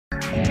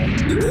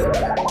Good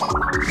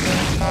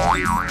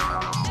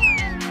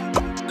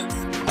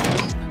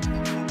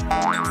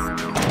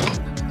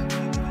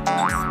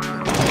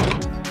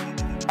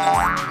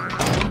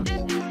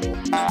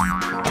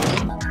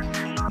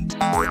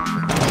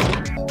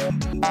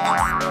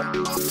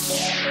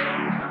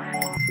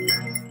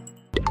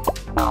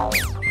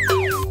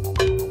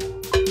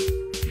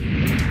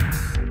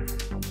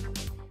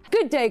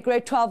day,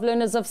 grade 12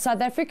 learners of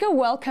South Africa.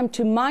 Welcome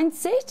to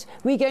Mindset.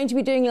 We're going to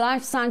be doing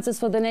life sciences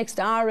for the next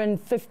hour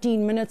and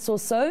 15 minutes or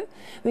so.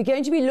 We're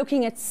going to be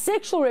looking at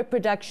sexual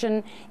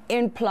reproduction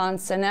in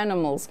plants and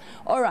animals.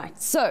 All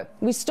right, so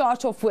we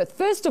start off with,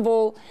 first of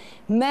all,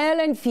 male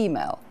and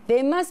female.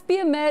 There must be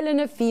a male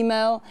and a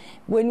female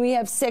when we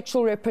have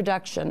sexual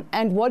reproduction.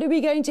 And what are we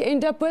going to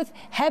end up with?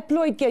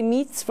 Haploid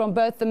gametes from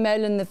both the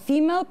male and the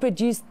female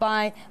produced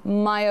by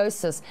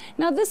meiosis.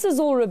 Now, this is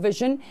all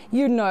revision.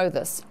 You know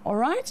this, all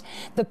right?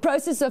 The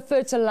process of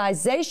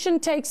fertilization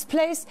takes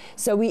place.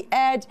 So we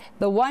add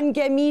the one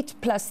gamete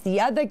plus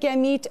the other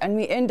gamete, and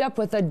we end up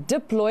with a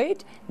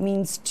diploid,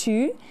 means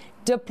two,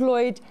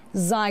 diploid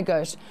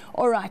zygote.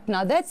 All right,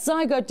 now that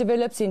zygote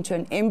develops into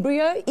an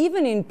embryo,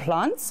 even in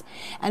plants,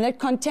 and it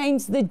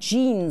contains the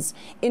genes.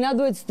 In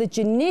other words, the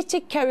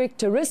genetic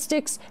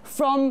characteristics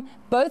from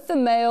both the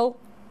male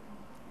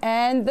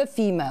and the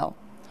female.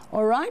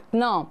 All right,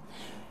 now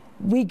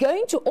we're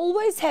going to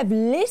always have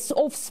less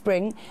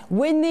offspring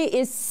when there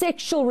is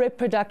sexual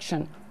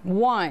reproduction.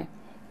 Why?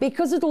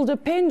 Because it will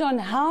depend on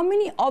how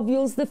many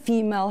ovules the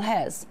female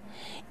has.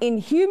 In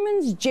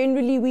humans,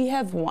 generally, we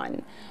have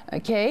one,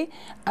 okay?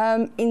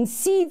 In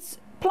seeds,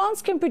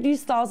 plants can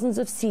produce thousands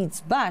of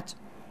seeds, but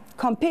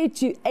compared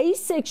to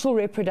asexual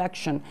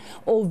reproduction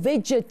or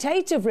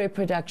vegetative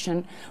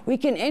reproduction, we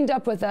can end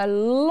up with a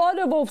lot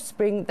of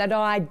offspring that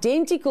are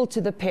identical to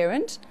the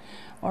parent,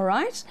 all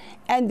right?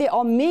 And there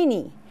are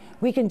many.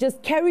 We can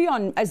just carry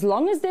on. As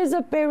long as there's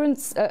a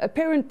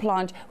parent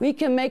plant, we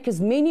can make as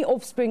many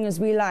offspring as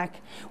we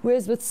like.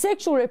 Whereas with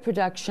sexual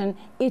reproduction,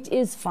 it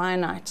is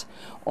finite.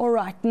 All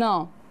right,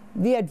 now,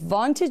 the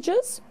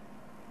advantages.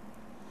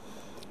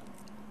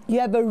 You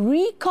have a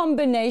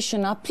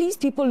recombination. Now, please,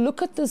 people,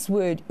 look at this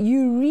word.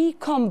 You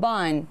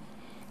recombine.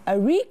 A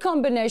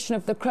recombination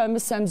of the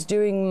chromosomes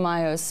during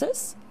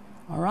meiosis,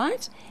 all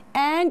right?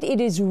 And it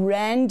is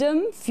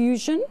random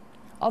fusion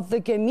of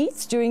the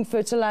gametes during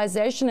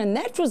fertilization, and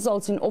that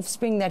results in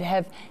offspring that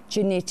have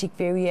genetic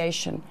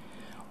variation.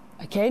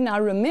 Okay,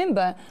 now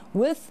remember,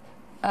 with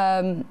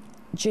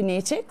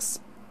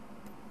genetics,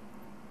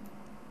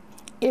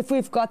 if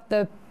we've got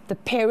the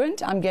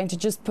parent, I'm going to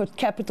just put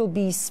capital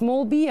B,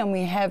 small b, and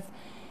we have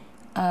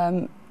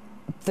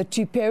the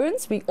two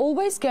parents, we're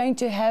always going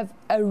to have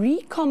a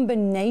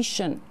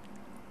recombination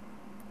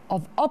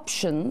of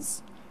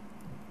options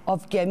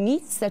of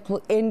gametes that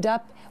will end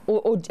up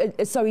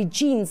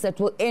genes that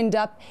will end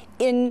up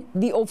in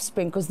the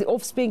offspring, because the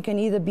offspring can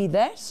either be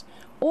that,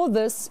 or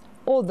this,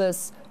 or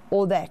this,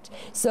 or that.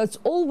 So it's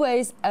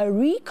always a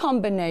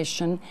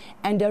recombination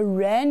and a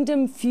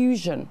random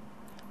fusion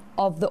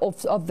of the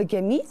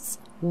gametes.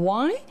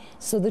 Why?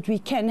 So that we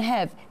can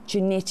have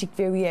genetic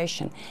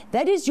variation.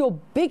 That is your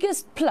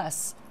biggest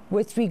plus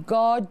with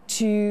regard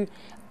to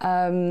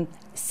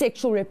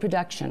sexual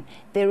reproduction.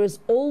 There is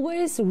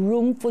always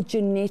room for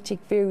genetic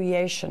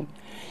variation.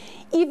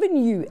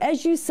 Even you,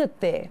 as you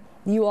sit there,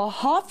 you are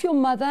half your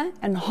mother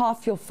and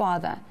half your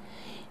father.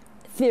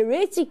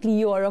 Theoretically,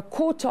 you are a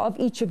quarter of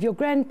each of your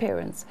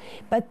grandparents.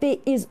 But there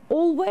is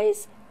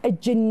always a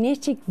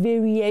genetic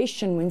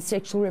variation when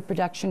sexual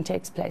reproduction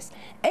takes place.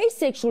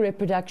 Asexual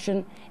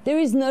reproduction, there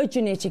is no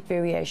genetic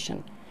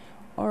variation.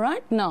 All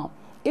right, now,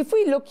 if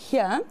we look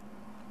here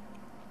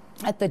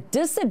at the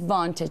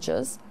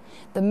disadvantages,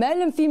 the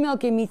male and female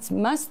gametes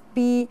must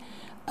be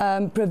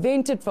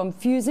prevented from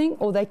fusing,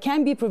 or they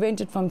can be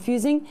prevented from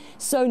fusing,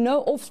 so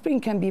no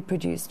offspring can be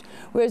produced.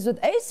 Whereas with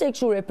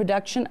asexual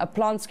reproduction, a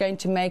plant's going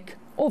to make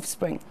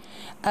offspring.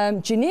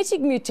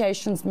 Genetic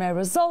mutations may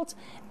result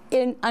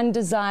in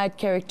undesired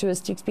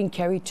characteristics being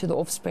carried to the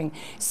offspring.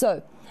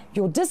 So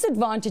your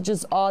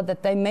disadvantages are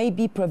that they may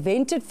be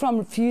prevented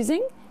from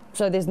fusing,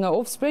 so there's no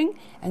offspring,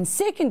 and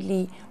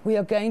secondly, we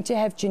are going to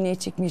have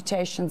genetic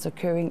mutations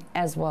occurring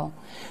as well.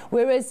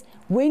 Whereas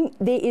when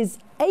there is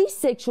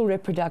asexual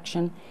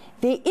reproduction,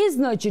 there is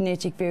no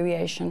genetic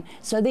variation,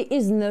 so there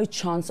is no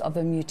chance of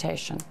a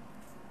mutation.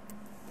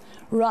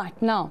 Right,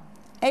 now,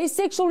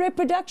 asexual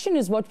reproduction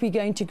is what we're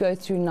going to go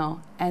through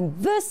now, and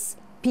this,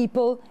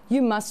 people,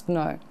 you must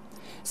know.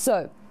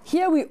 So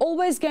here we're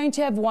always going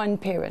to have one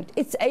parent.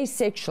 It's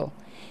asexual.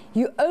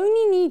 You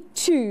only need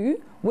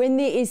two when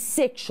there is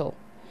sexual.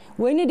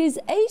 When it is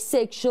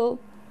asexual,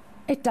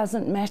 it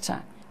doesn't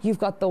matter. You've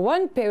got the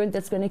one parent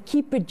that's going to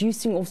keep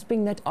producing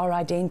offspring that are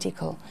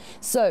identical.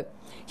 So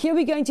here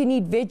we're going to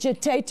need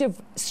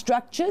vegetative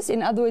structures.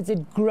 In other words,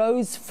 it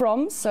grows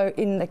from, so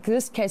in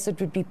this case it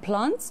would be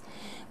plants,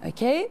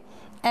 okay?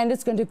 And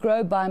it's going to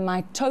grow by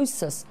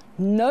mitosis.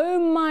 No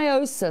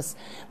meiosis.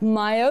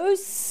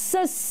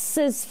 Meiosis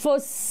is for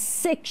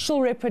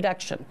sexual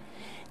reproduction.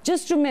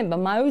 Just remember,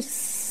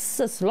 meiosis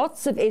meiosis,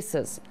 lots of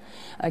S's.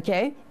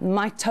 Okay,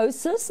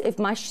 mitosis, if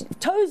my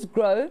toes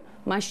grow,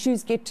 my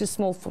shoes get too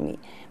small for me.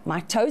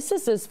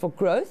 Mitosis is for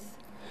growth,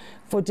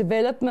 for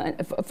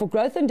development, for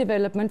growth and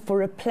development, for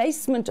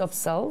replacement of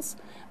cells,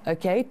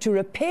 okay, to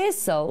repair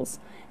cells,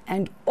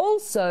 and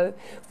also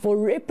for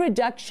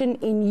reproduction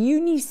in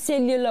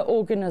unicellular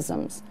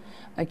organisms.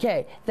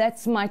 Okay,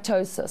 that's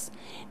mitosis.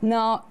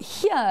 Now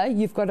here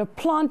you've got a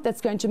plant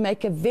that's going to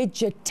make a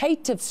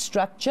vegetative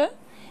structure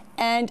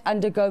and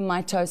undergo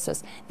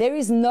mitosis. There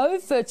is no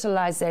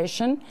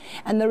fertilization,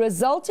 and the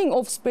resulting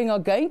offspring are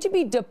going to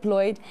be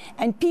diploid,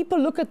 and people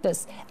look at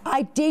this,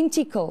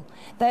 identical.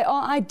 They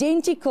are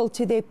identical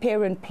to their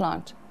parent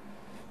plant.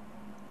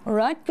 All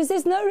right, because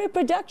there's no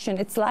reproduction.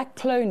 It's like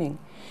cloning.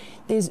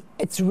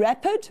 It's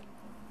rapid.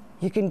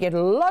 You can get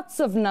lots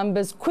of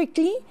numbers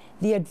quickly.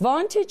 The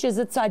advantage is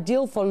it's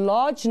ideal for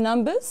large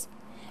numbers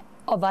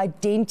of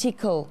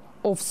identical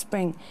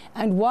offspring.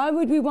 And why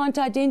would we want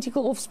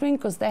identical offspring?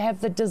 Because they have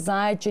the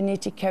desired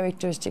genetic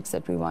characteristics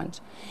that we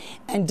want.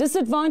 And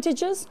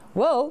disadvantages?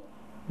 Well,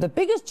 the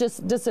biggest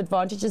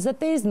disadvantage is that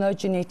there is no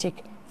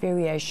genetic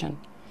variation.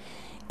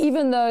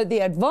 Even though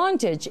the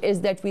advantage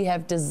is that we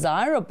have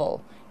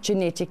desirable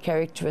genetic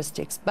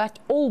characteristics, but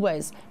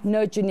always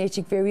no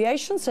genetic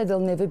variation, so there'll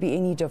never be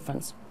any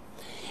difference.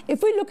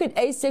 If we look at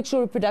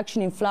asexual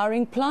reproduction in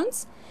flowering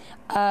plants,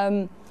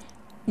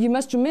 you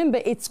must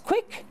remember it's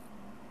quick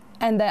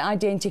and they're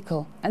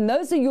identical. And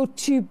those are your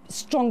two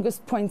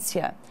strongest points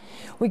here.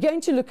 We're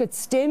going to look at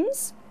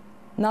stems.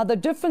 Now the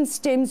different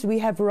stems, we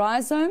have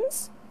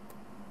rhizomes,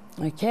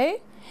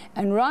 okay?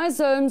 And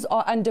rhizomes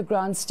are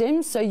underground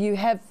stems, so you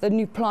have the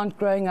new plant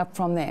growing up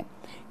from there.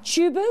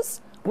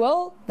 Tubers,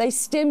 well, they're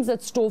stems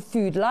that store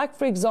food, like,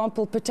 for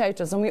example,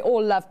 potatoes, and we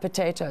all love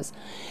potatoes.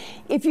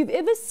 If you've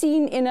ever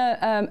seen in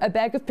a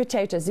bag of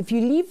potatoes, if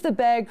you leave the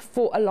bag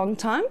for a long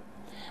time,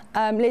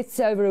 let's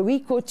say over a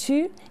week or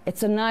two,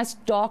 it's a nice,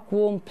 dark,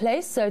 warm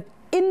place. So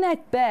in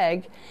that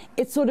bag,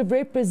 it sort of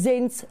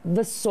represents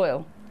the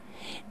soil.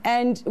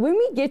 And when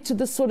we get to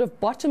the sort of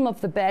bottom of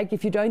the bag,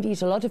 if you don't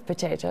eat a lot of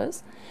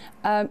potatoes,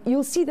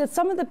 you'll see that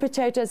some of the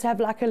potatoes have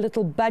like a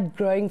little bud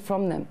growing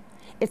from them.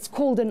 It's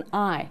called an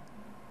eye.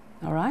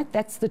 All right,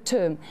 that's the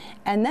term.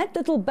 And that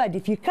little bud,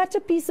 if you cut a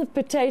piece of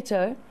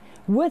potato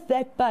with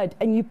that bud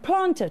and you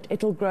plant it,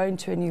 it'll grow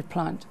into a new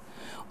plant.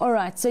 All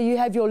right, so you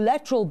have your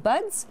lateral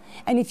buds,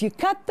 and if you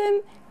cut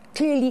them,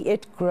 clearly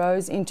it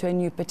grows into a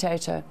new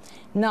potato.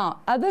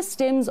 Now, other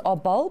stems are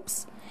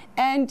bulbs,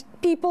 and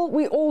people,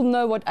 we all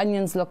know what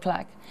onions look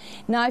like.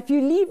 Now, if you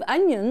leave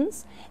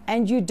onions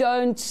and you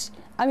don't,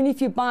 I mean,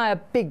 if you buy a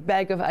big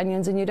bag of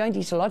onions and you don't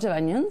eat a lot of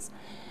onions,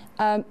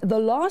 the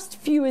last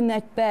few in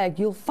that bag,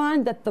 you'll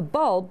find that the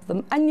bulb,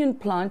 the onion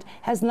plant,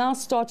 has now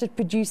started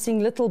producing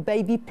little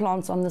baby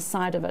plants on the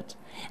side of it.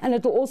 And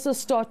it'll also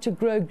start to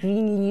grow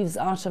green leaves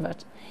out of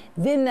it.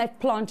 Then that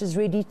plant is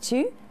ready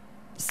to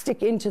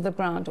stick into the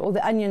ground, or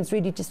the onion's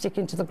ready to stick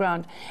into the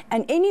ground.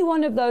 And any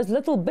one of those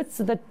little bits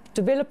that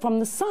develop from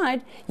the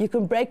side, you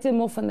can break them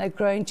off and they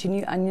grow into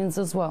new onions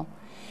as well.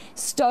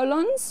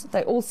 Stolons,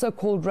 they're also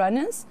called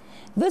runners.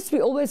 This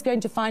we're always going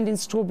to find in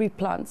strawberry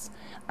plants.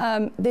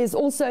 There's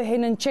also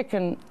hen and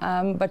chicken,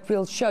 but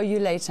we'll show you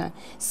later.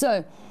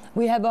 So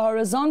we have a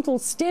horizontal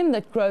stem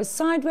that grows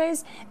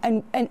sideways,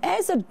 and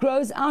as it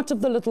grows out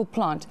of the little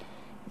plant,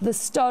 the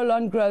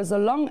stolon grows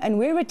along, and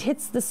where it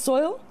hits the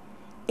soil,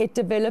 it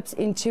develops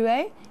into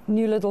a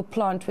new little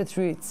plant with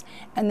roots,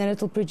 and then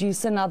it'll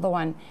produce another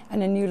one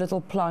and a new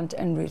little plant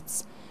and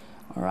roots.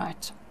 All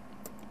right.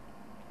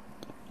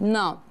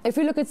 Now, if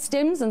we look at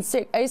stems and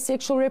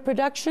asexual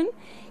reproduction,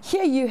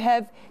 here you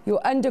have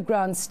your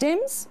underground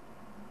stems.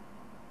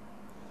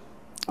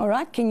 All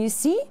right, can you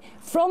see?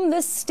 From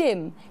this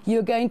stem,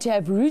 you're going to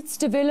have roots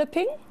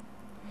developing,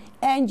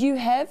 and you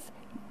have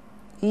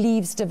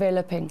leaves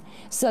developing.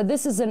 So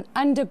this is an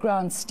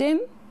underground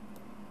stem.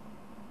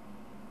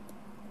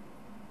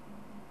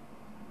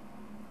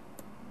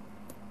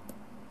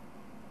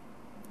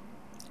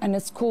 And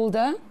it's called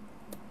a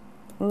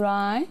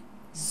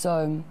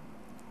rhizome.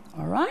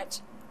 All right,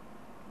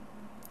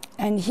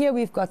 and here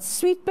we've got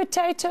sweet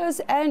potatoes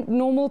and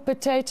normal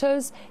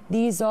potatoes.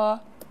 These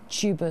are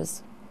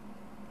tubers.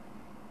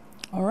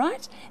 All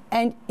right,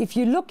 and if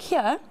you look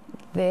here,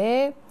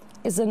 there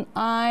is an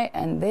eye,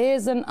 and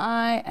there's an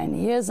eye, and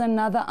here's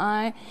another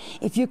eye.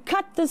 If you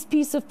cut this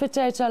piece of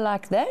potato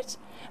like that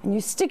and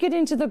you stick it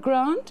into the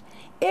ground,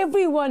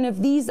 every one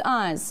of these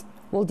eyes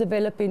will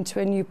develop into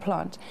a new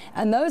plant,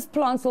 and those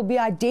plants will be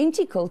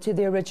identical to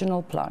the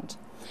original plant.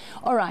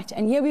 All right,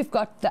 and here we've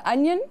got the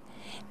onion,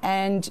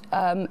 and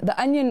the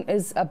onion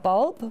is a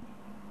bulb,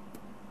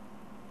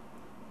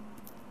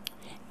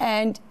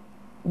 and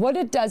what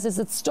it does is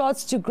it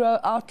starts to grow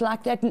out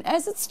like that, and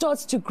as it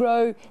starts to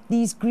grow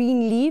these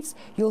green leaves,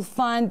 you'll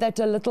find that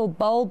a little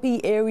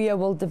bulby area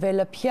will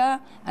develop here,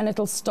 and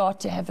it'll start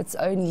to have its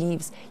own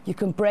leaves. You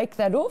can break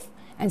that off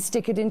and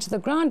stick it into the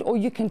ground, or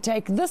you can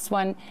take this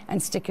one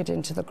and stick it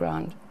into the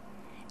ground.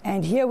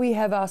 And here we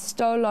have our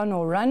stolon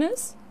or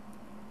runners.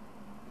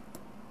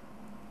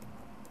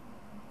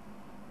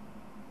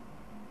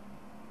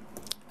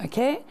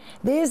 Okay,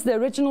 there's the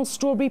original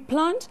strawberry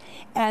plant,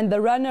 and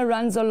the runner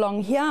runs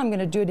along here. I'm going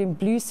to do it in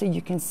blue so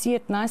you can see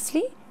it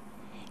nicely.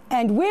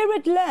 And where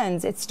it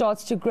lands, it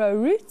starts to grow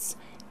roots,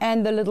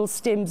 and the little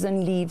stems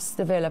and leaves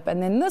develop.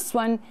 And then this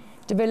one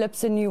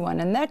develops a new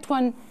one, and that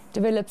one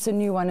develops a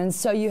new one, and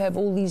so you have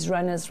all these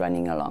runners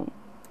running along.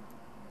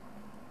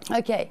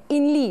 Okay,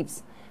 in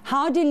leaves,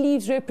 how do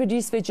leaves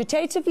reproduce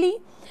vegetatively?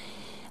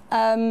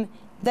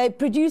 They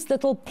produce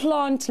little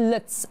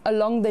plantlets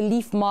along the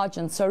leaf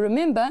margin. So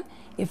remember,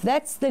 if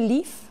that's the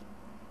leaf,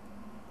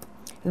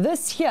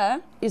 this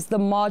here is the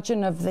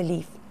margin of the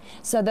leaf.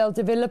 So they'll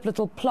develop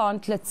little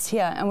plantlets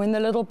here. And when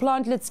the little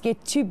plantlets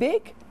get too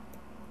big,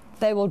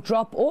 they will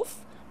drop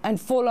off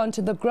and fall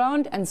onto the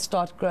ground and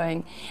start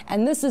growing.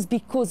 And this is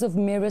because of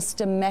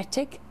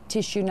meristematic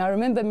tissue. Now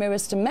remember,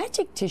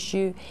 meristematic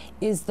tissue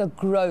is the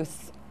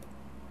growth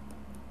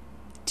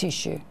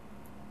tissue.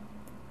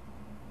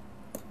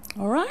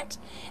 All right,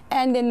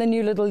 and then the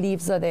new little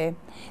leaves are there.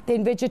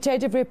 Then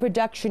vegetative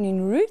reproduction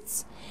in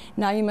roots.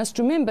 Now you must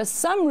remember,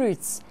 some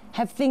roots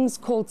have things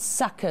called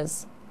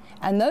suckers,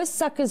 and those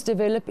suckers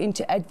develop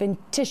into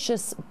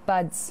adventitious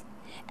buds,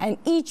 and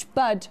each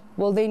bud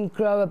will then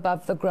grow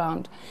above the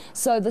ground.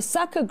 So the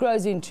sucker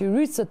grows into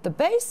roots at the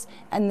base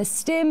and the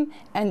stem,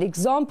 and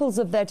examples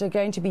of that are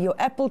going to be your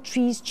apple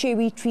trees,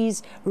 cherry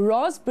trees,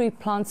 raspberry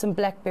plants and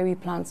blackberry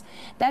plants.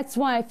 That's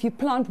why if you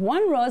plant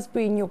one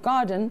raspberry in your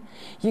garden,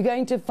 you're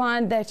going to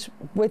find that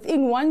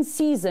within one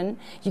season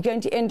you're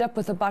going to end up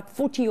with about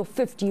 40 or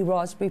 50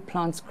 raspberry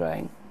plants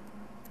growing.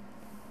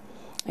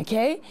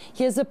 Okay,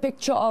 here's a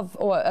picture of,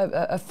 or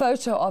a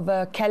photo of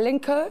a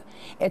kalinko.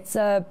 It's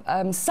a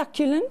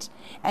succulent,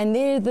 and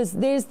there's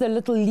the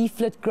little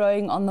leaflet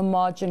growing on the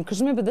margin, because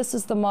remember, this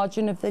is the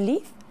margin of the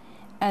leaf,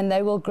 and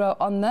they will grow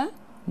on the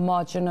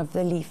margin of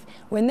the leaf.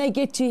 When they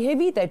get too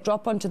heavy, they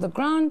drop onto the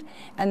ground,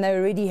 and they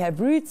already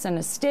have roots and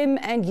a stem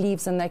and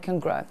leaves, and they can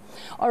grow.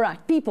 All right,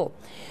 people,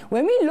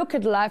 when we look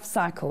at life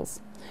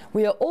cycles,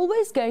 we are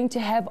always going to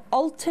have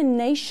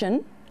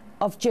alternation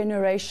of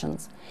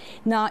generations.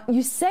 Now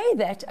you say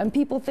that and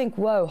people think,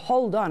 whoa,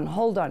 hold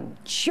on,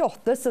 sure,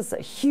 this is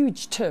a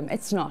huge term.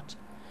 It's not.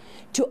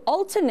 To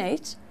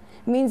alternate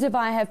means if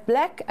I have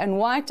black and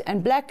white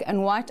and black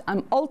and white,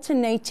 I'm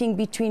alternating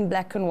between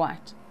black and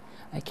white.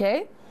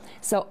 Okay,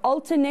 so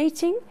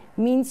alternating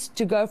means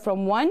to go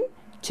from one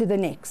to the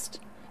next,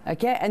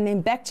 okay, and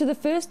then back to the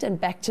first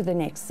and back to the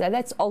next. So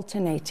that's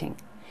alternating.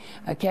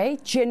 Okay,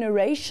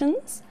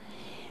 generations.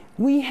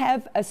 We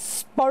have a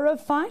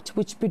sporophyte,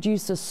 which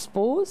produces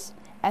spores,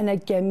 and a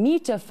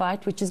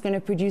gametophyte, which is going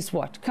to produce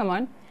what? Come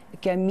on. A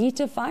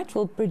gametophyte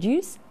will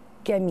produce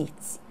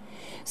gametes.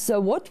 So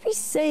what we're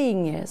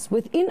saying is,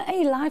 within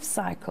a life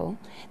cycle,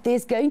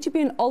 there's going to be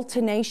an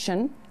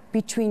alternation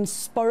between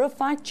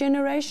sporophyte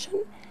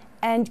generation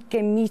and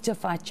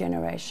gametophyte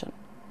generation.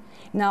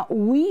 Now,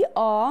 we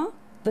are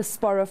the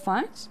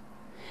sporophyte,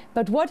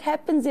 but what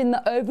happens in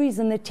the ovaries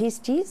and the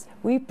testes?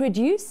 We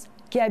produce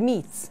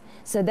gametes.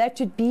 So that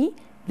would be,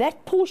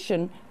 that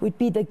portion would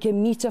be the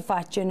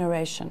gametophyte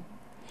generation.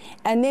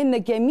 And then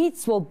the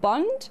gametes will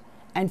bond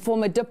and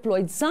form a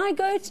diploid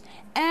zygote.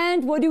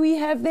 And what do we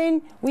have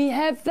then? We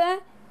have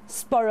the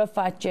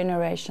sporophyte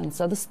generation.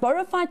 So the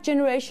sporophyte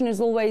generation is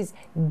always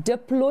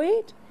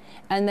diploid,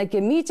 and the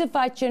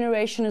gametophyte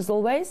generation is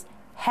always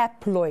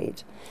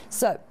haploid.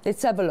 So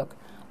let's have a look.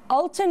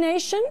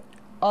 Alternation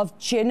of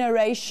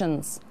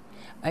generations.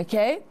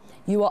 Okay,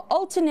 you are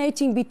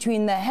alternating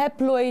between the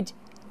haploid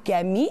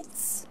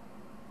gametes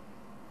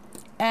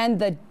and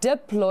the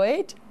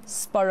diploid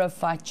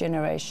sporophyte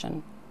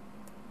generation.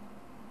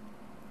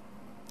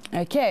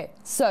 Okay,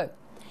 so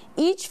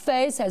each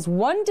phase has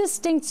one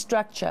distinct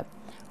structure.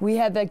 We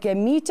have a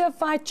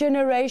gametophyte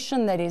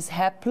generation that is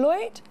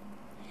haploid,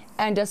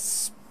 and a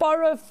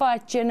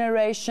sporophyte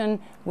generation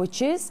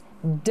which is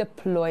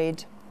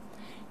diploid.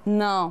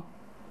 Now,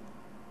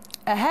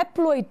 a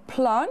haploid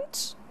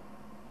plant,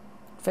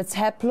 if it's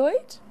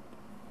haploid,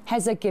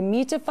 has a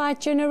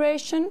gametophyte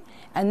generation,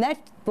 and that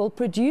will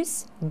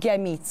produce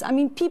gametes. I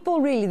mean,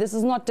 people really, this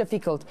is not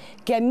difficult.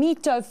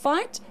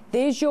 Gametophyte,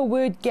 there's your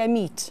word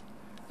gamete.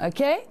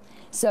 Okay?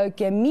 So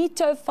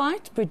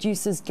gametophyte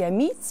produces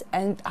gametes.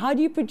 And how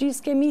do you produce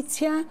gametes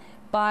here?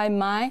 By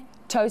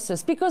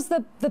mitosis. Because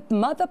the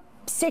mother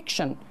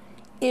section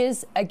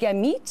is a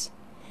gamete,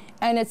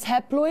 and it's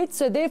haploid,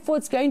 so therefore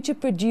it's going to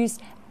produce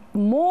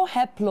more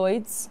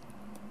haploids.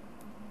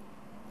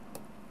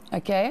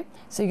 Okay,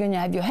 so you're going to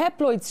have your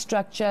haploid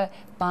structure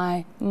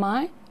by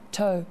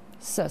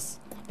mitosis.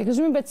 Because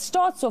remember, it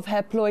starts off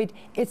haploid,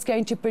 it's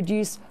going to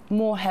produce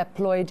more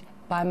haploid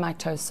by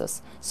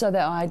mitosis. So they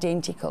are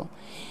identical.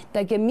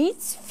 The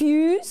gametes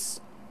fuse,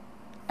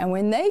 and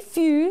when they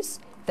fuse,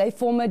 they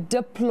form a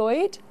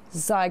diploid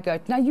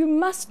zygote. Now you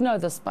must know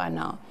this by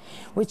now,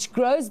 which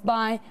grows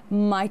by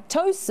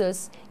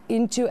mitosis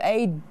into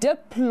a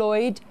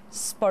diploid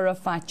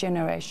sporophyte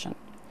generation.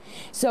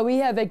 So we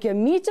have a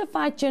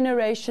gametophyte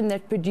generation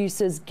that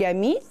produces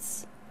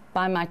gametes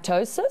by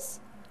mitosis,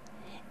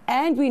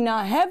 And we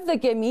now have the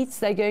gametes.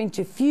 They're going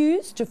to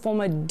fuse to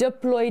form a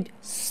diploid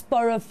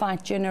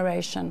sporophyte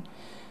generation.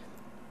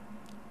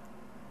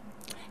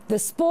 The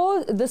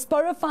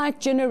sporophyte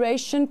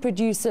generation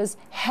produces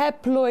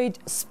haploid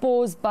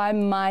spores by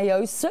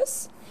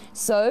meiosis.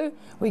 So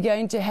we're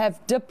going to have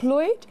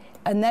diploid,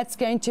 and that's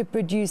going to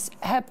produce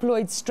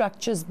haploid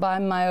structures by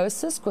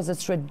meiosis because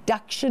it's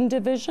reduction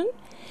division.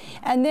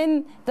 And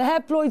then the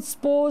haploid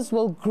spores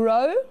will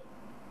grow.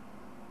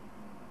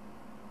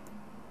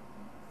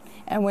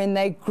 And when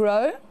they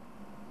grow,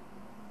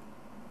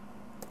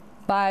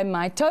 by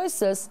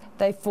mitosis,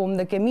 they form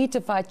the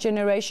gametophyte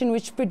generation,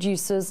 which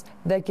produces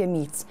the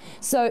gametes.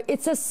 So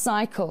it's a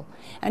cycle.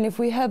 And if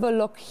we have a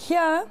look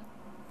here,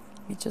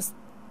 let me just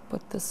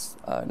put this,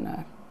 oh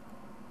no.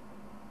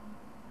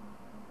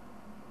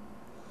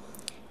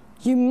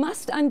 You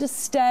must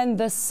understand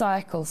this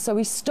cycle. So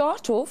we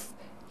start off,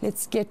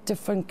 let's get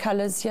different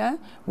colors here,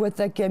 with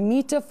the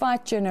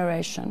gametophyte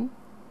generation.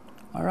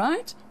 All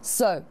right?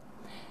 So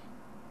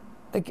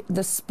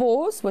the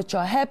spores, which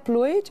are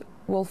haploid,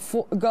 will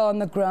go on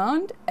the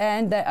ground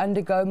and they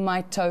undergo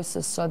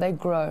mitosis, so they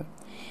grow.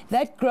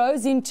 That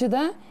grows into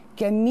the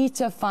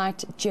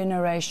gametophyte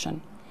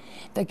generation.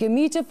 The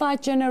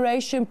gametophyte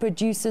generation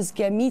produces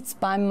gametes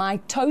by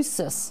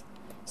mitosis.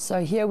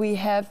 So here we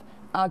have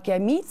our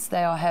gametes,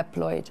 they are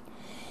haploid.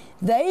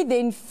 They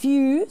then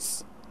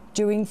fuse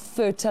during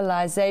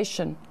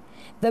fertilization.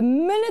 The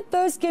minute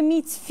those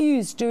gametes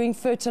fuse during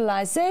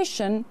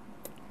fertilization,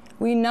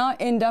 we now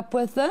end up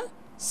with the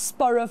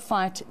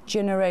sporophyte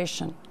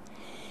generation.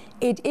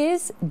 It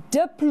is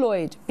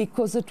diploid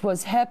because it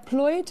was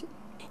haploid.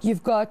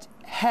 You've got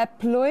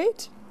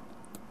haploid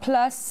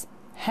plus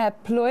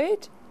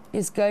haploid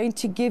is going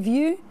to give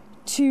you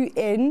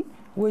 2N,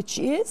 which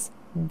is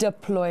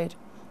diploid.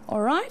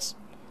 All right?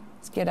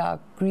 Let's get our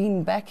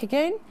green back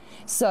again.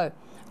 So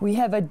we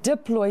have a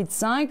diploid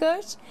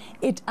zygote.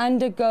 It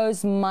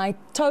undergoes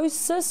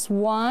mitosis,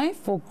 Y,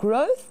 for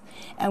growth,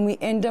 and we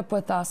end up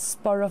with our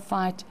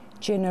sporophyte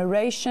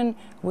generation,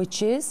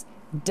 which is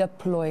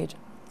diploid.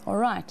 All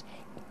right,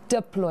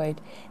 diploid.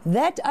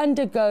 That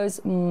undergoes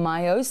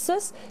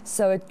meiosis,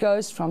 so it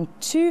goes from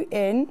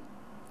 2N,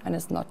 and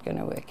it's not going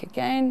to work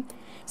again.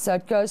 So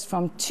it goes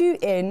from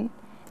 2N,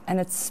 and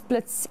it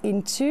splits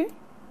into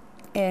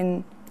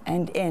N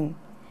and N.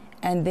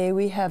 And there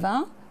we have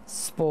our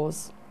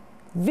spores.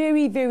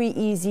 Very, very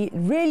easy,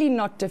 really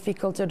not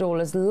difficult at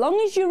all. As long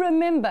as you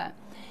remember,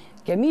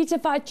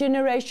 gametophyte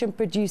generation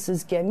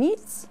produces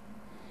gametes.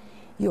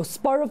 Your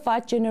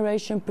sporophyte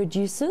generation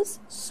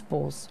produces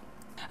spores.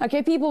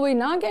 Okay, people, we're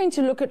now going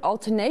to look at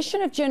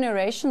alternation of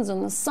generations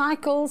and the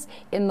cycles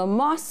in the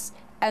moss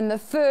and the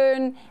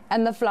fern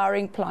and the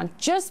flowering plant.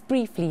 Just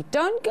briefly,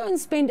 don't go and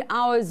spend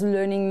hours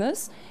learning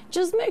this.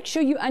 Just make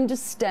sure you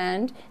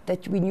understand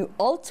that when you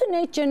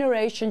alternate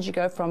generations, you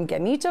go from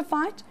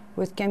gametophyte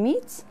with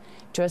gametes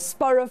to a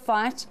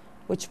sporophyte,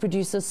 which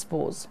produces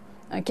spores.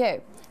 Okay,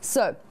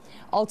 so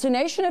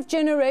alternation of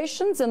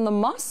generations in the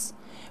moss.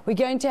 We're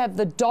going to have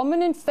the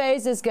dominant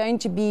phase is going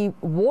to be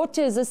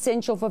water is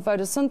essential for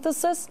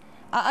photosynthesis,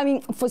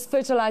 for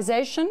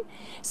fertilization.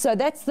 So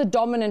that's the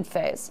dominant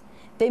phase.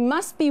 There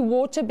must be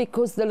water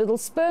because the little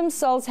sperm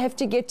cells have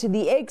to get to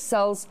the egg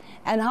cells.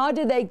 And how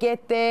do they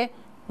get there?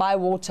 By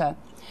water.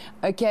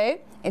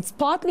 Okay, it's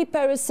partly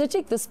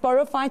parasitic, the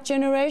sporophyte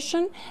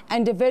generation,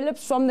 and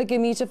develops from the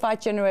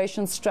gametophyte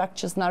generation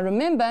structures. Now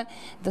remember,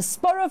 the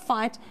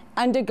sporophyte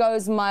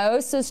undergoes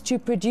meiosis to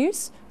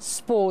produce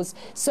spores.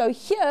 So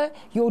here,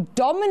 your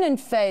dominant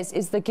phase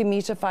is the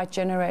gametophyte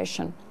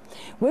generation.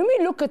 When we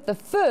look at the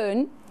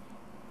fern,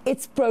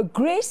 it's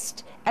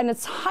progressed and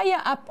it's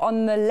higher up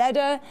on the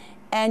ladder,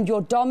 and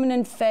your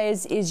dominant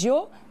phase is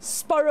your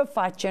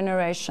sporophyte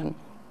generation.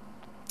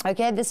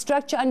 Okay, the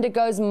structure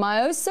undergoes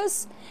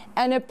meiosis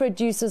and it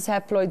produces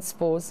haploid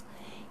spores.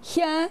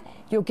 Here,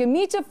 your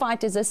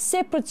gametophyte is a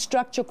separate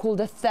structure called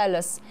a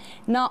thallus.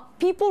 Now,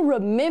 people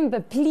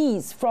remember,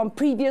 please, from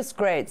previous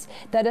grades,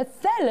 that a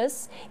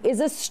thallus is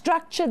a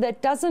structure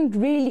that doesn't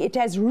really, it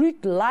has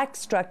root-like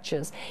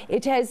structures.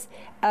 It has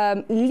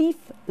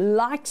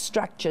leaf-like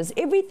structures.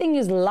 Everything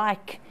is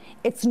like.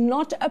 It's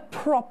not a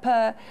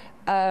proper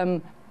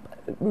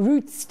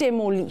root,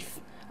 stem, or leaf.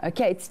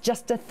 Okay, it's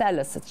just a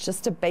thallus. It's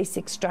just a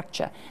basic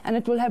structure. And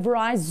it will have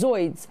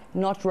rhizoids,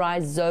 not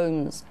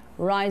rhizomes.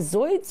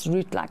 Rhizoids,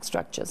 root-like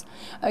structures.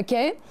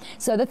 Okay,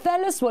 so the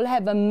thallus will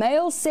have a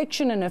male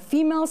section and a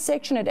female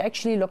section. It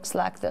actually looks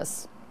like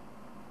this.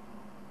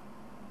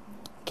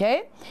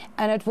 Okay,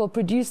 and it will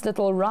produce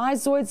little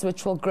rhizoids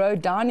which will grow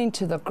down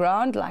into the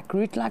ground like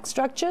root-like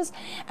structures.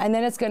 And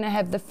then it's going to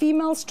have the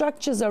female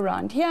structures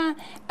around here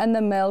and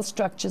the male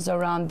structures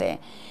around there.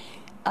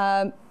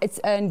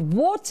 And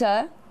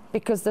water,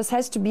 because this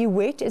has to be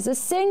wet, is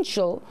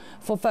essential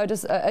for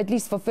at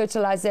least for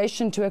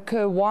fertilization to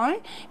occur. Why?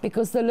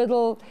 Because the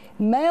little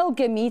male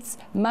gametes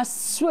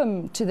must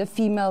swim to the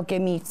female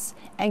gametes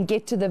and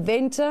get to the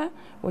venter,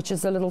 which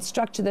is a little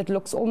structure that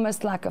looks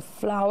almost like a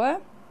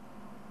flower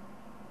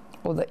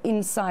or the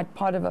inside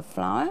part of a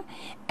flower,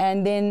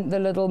 and then the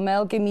little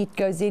male gamete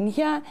goes in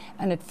here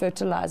and it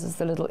fertilizes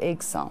the little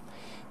egg cell,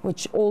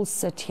 which all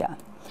sit here.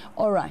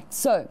 All right,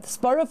 so the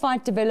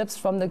sporophyte develops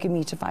from the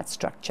gametophyte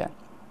structure.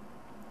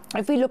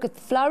 If we look at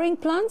the flowering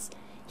plants,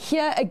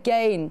 here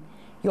again,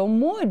 your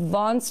more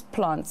advanced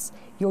plants,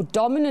 your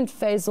dominant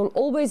phase will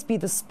always be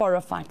the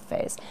sporophyte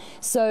phase.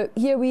 So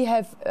here we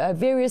have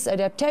various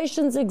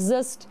adaptations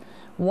exist.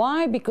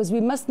 Why? Because we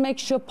must make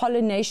sure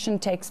pollination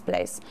takes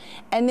place.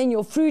 And then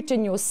your fruit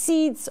and your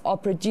seeds are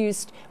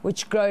produced,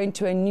 which grow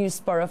into a new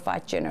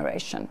sporophyte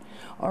generation.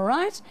 All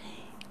right?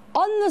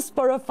 On the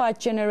sporophyte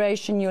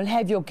generation, you'll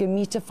have your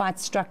gametophyte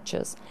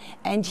structures.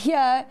 And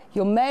here,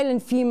 your male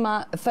and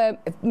female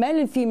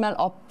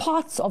are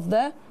parts of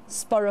the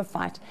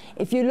sporophyte.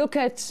 If you look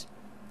at,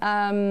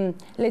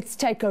 let's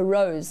take a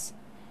rose.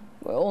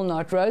 We all know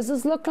what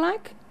roses look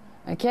like,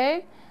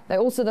 okay? They're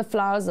also the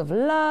flowers of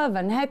love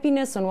and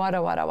happiness and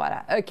wada, wada,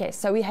 wada. Okay,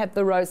 so we have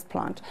the rose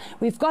plant.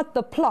 We've got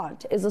the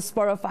plant is a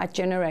sporophyte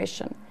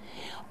generation.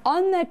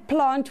 On that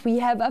plant, we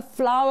have a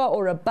flower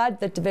or a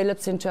bud that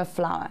develops into a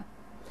flower.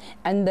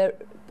 And the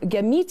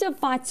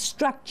gametophyte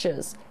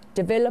structures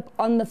develop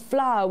on the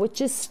flower,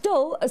 which is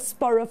still a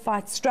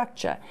sporophyte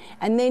structure.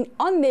 And then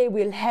on there,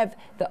 we'll have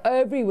the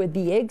ovary with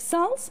the egg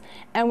cells,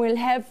 and we'll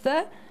have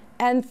the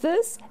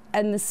anthers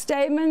and the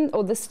stamen,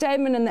 or the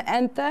stamen and the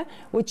anther,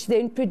 which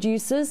then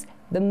produces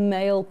the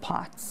male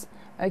parts,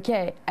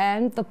 okay,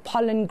 and the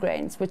pollen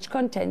grains, which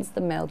contains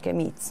the male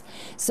gametes.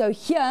 So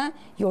here,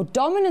 your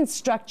dominant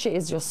structure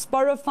is your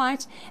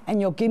sporophyte,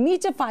 and your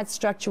gametophyte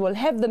structure will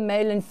have the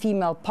male and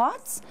female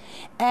parts,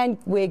 and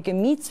where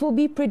gametes will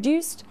be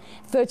produced,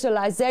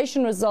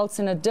 fertilization results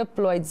in a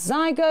diploid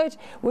zygote,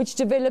 which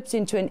develops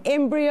into an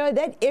embryo.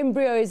 That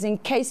embryo is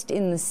encased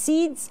in the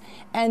seeds,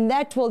 and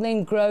that will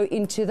then grow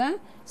into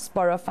the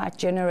sporophyte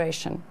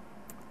generation.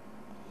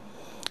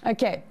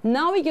 Okay,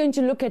 now we're going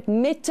to look at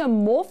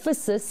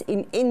metamorphosis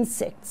in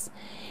insects.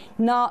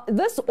 Now,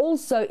 this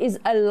also is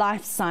a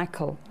life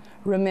cycle.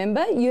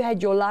 Remember, you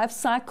had your life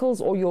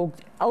cycles, or your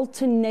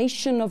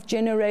alternation of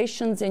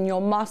generations in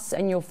your moss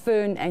and your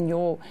fern and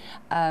your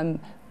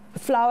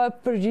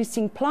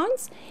flower-producing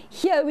plants.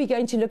 Here we're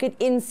going to look at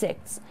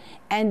insects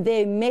and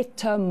their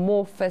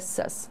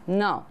metamorphosis.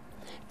 Now,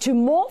 to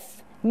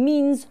morph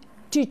means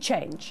to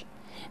change.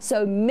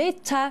 So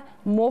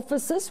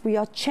metamorphosis, we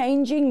are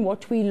changing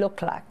what we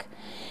look like.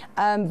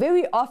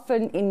 Very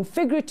often in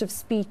figurative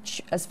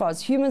speech, as far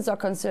as humans are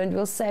concerned,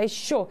 we'll say,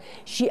 sure,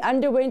 she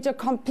underwent a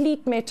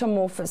complete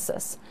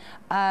metamorphosis.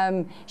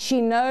 She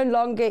no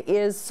longer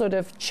is sort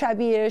of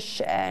chubbyish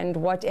and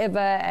whatever,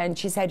 and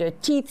she's had her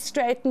teeth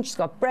straightened, she's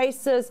got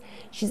braces,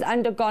 she's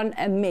undergone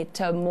a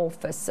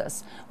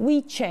metamorphosis.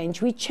 We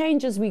change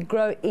as we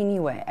grow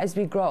anyway, as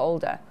we grow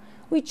older.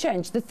 We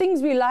change. The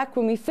things we like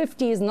when we're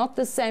 50 is not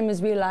the same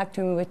as we liked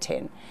when we were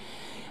 10.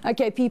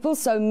 Okay, people,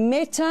 so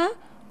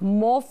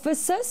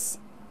metamorphosis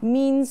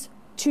means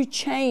to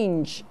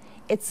change.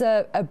 It's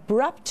an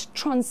abrupt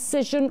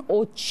transition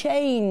or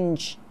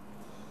change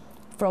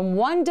from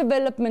one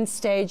development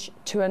stage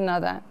to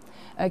another.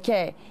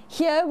 Okay,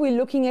 here we're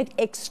looking at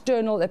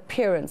external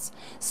appearance.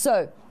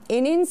 So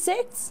in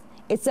insects,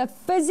 it's a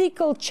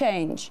physical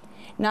change.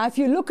 Now, if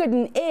you look at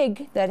an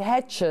egg that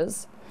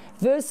hatches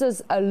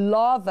versus a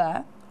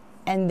larva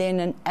and then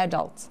an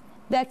adult,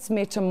 that's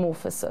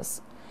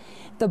metamorphosis.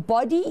 The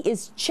body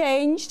is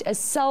changed as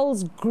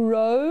cells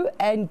grow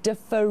and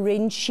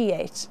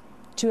differentiate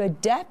to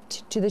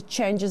adapt to the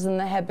changes in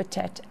the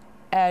habitat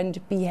and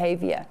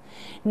behavior.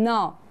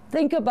 Now,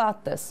 think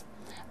about this.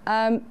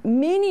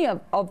 Many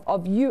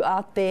of you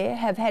out there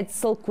have had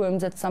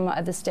silkworms at some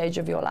other stage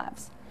of your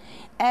lives.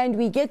 And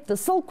we get the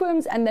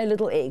silkworms and their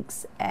little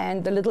eggs.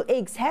 And the little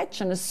eggs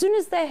hatch, and as soon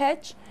as they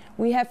hatch,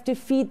 we have to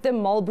feed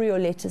them mulberry or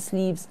lettuce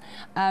leaves.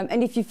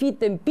 And if you feed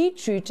them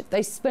beetroot,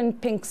 they spin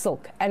pink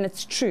silk. And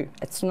it's true.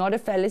 It's not a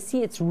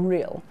fallacy. It's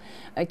real.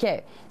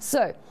 Okay,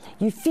 so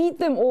you feed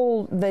them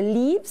all the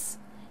leaves.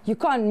 You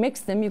can't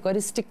mix them. You've got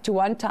to stick to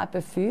one type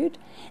of food.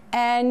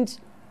 And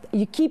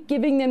you keep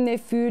giving them their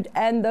food,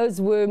 and those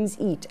worms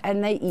eat,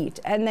 and they eat,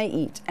 and they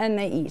eat, and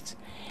they eat.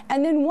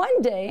 And then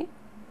one day,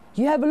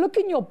 you have a look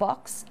in your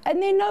box,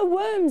 and there are no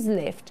worms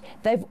left.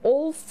 They've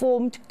all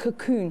formed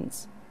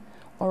cocoons.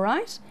 All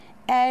right?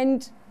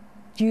 And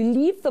you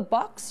leave the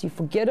box, you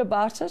forget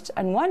about it,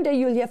 and one day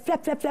you'll hear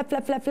flap, flap, flap,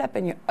 flap, flap, flap,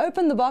 and you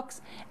open the box,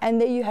 and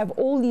there you have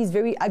all these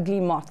very ugly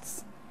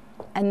moths.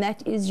 And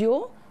that is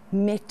your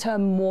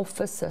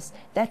metamorphosis.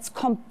 That's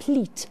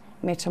complete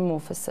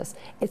metamorphosis.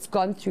 It's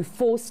gone through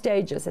 4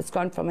 stages. It's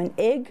gone from an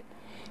egg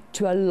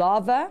to a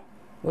larva,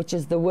 which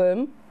is the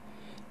worm,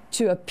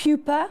 to a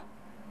pupa,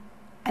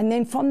 and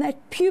then from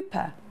that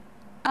pupa,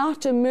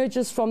 out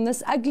emerges from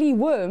this ugly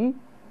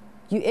worm,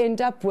 you end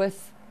up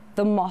with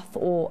the moth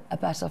or a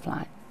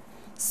butterfly.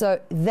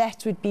 So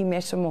that would be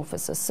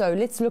metamorphosis. So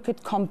let's look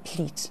at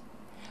complete.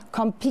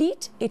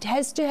 Complete, it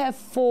has to have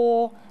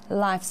 4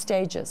 life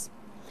stages.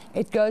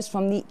 It goes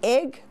from the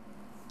egg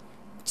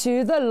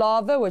to the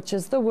larva, which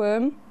is the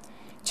worm,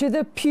 to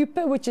the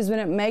pupa, which is when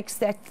it makes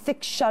that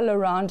thick shell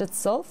around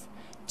itself,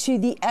 to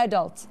the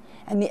adult.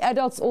 And the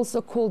adult's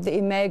also called the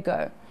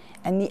imago.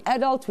 And the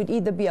adult would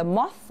either be a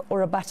moth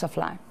or a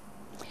butterfly.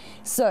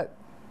 So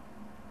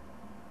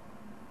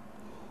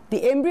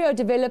the embryo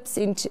develops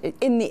in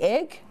the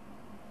egg,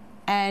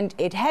 and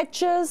it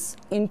hatches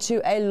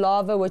into a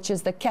larva, which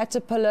is the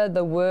caterpillar,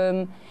 the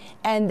worm,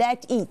 and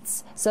that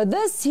eats. So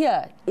this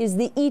here is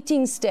the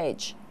eating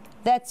stage.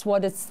 That's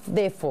what it's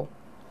there for.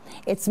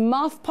 Its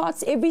mouth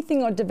parts,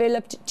 everything are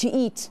developed to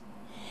eat.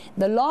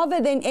 The larva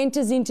then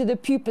enters into the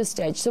pupa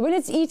stage. So when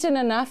it's eaten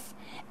enough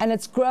and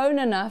it's grown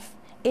enough,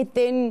 it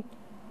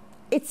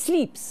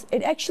sleeps.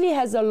 It actually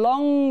has a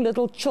long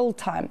little chill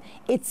time.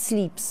 It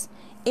sleeps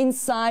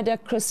inside a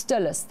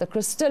chrysalis. The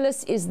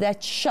chrysalis is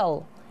that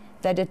shell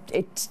that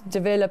it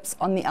develops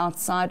on the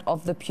outside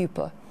of the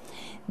pupa.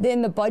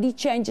 Then the body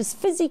changes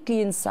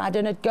physically inside,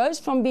 and it goes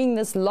from being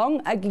this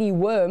long, ugly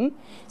worm,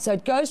 so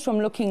it goes from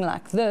looking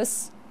like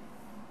this,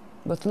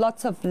 with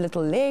lots of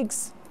little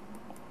legs,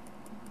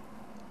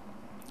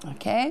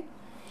 okay?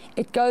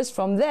 It goes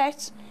from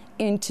that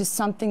into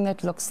something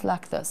that looks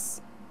like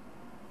this.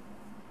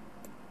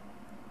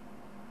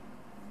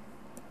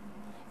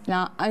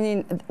 Now, I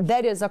mean,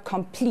 that is a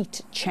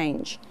complete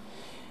change,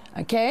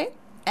 okay?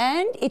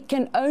 And it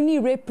can only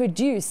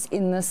reproduce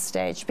in this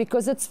stage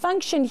because its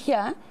function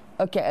here,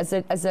 okay, as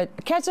a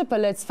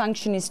caterpillar, its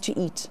function is to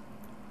eat.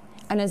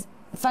 And its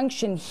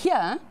function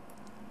here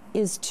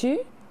is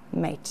to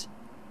mate.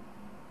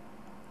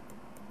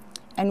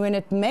 And when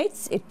it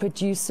mates, it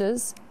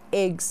produces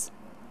eggs.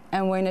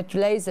 And when it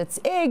lays its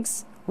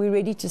eggs, we're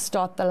ready to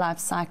start the life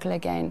cycle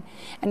again.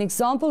 And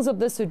examples of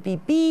this would be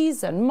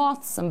bees and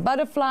moths and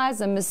butterflies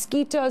and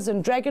mosquitoes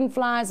and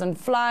dragonflies and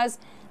flies.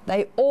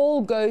 They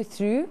all go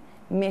through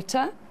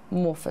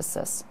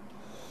metamorphosis.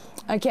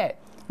 Okay,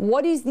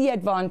 what is the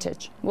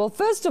advantage? Well,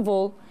 first of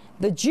all,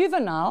 the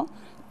juvenile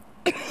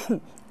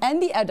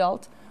and the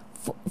adult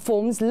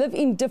forms live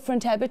in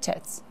different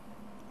habitats.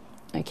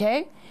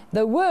 Okay,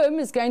 the worm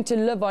is going to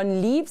live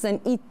on leaves and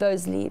eat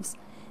those leaves.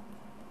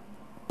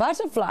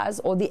 Butterflies,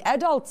 or the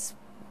adults,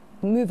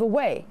 move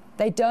away.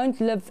 They don't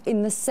live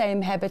in the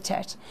same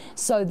habitat.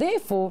 So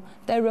therefore,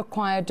 they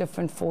require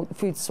different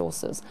food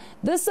sources.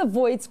 This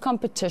avoids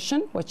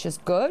competition, which is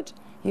good.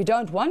 You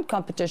don't want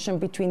competition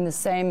between the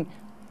same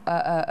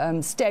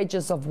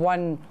stages of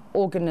one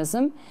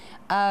organism.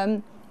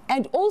 And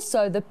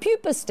also the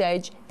pupa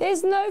stage,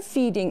 there's no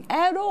feeding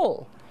at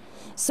all.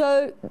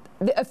 So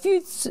a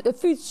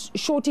food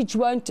shortage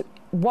won't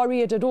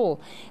worry it at all.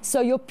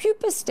 So your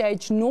pupa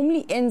stage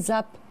normally ends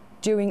up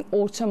during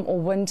autumn or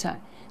winter,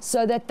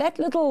 so that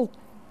little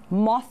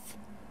moth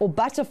or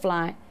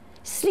butterfly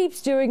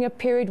sleeps during a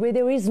period where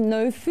there is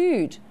no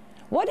food.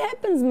 What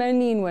happens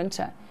mainly in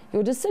winter?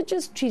 Your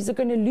deciduous trees are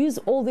going to lose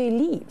all their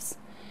leaves,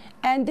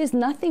 and there's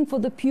nothing for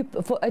the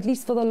pupa, at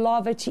least for the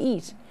larva, to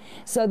eat.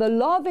 So the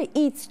larva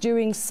eats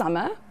during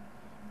summer,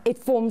 it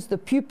forms the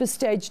pupa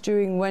stage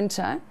during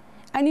winter,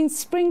 and in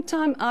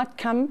springtime out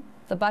come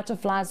the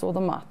butterflies or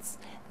the moths.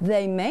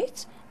 They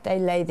mate, they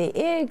lay their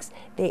eggs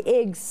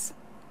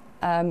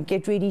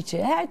get ready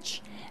to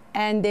hatch,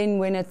 and then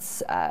when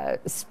it's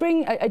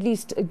spring, at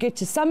least get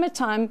to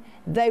summertime,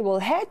 they will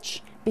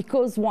hatch,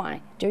 because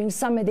why? During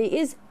summer there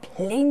is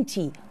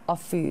plenty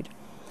of food.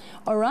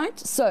 All right,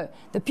 so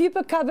the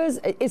pupa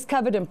is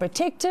covered and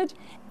protected,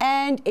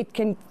 and it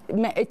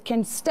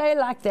can stay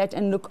like that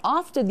and look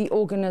after the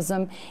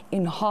organism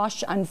in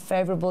harsh,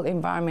 unfavorable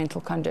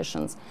environmental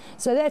conditions.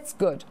 So that's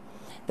good.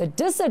 The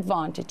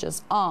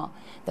disadvantages are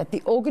that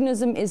the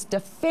organism is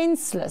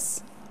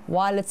defenseless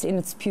while it's in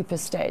its pupa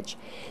stage.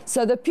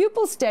 So the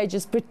pupal stage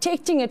is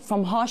protecting it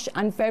from harsh,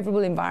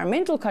 unfavorable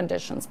environmental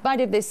conditions,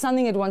 but if there's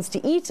something that wants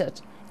to eat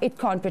it, it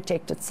can't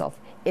protect itself.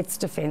 It's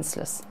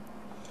defenseless.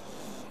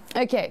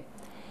 Okay,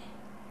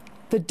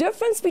 the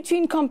difference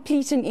between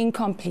complete and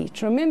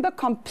incomplete. Remember,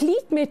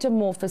 complete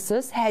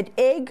metamorphosis had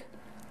egg,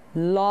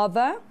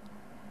 larva,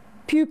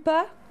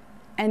 pupa,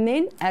 and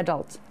then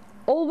adult.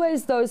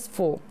 Always those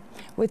four.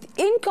 With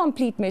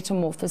incomplete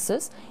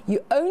metamorphosis,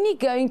 you're only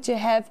going to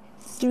have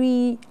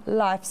 3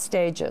 life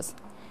stages: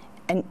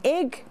 an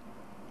egg,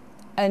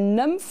 a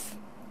nymph,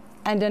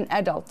 and an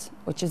adult,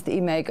 which is the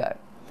imago.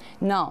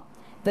 Now,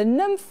 the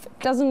nymph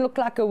doesn't look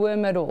like a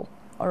worm at all.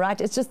 All right,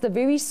 it's just a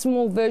very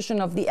small version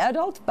of the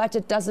adult, but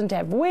it doesn't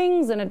have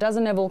wings and it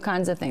doesn't have all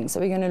kinds of things. So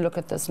we're going to look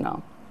at this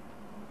now.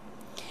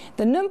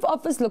 The nymph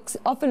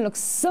often looks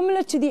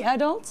similar to the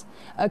adult.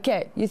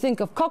 Okay, you think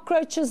of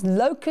cockroaches,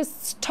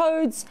 locusts,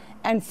 toads,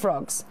 and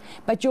frogs.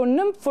 But your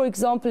nymph, for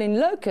example, in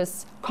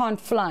locusts, can't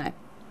fly.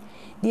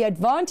 The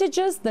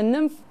advantages: the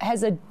nymph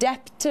has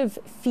adaptive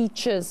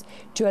features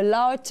to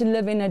allow it to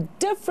live in a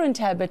different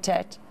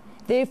habitat.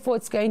 Therefore,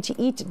 it's going to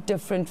eat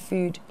different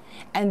food.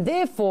 And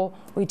therefore,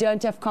 we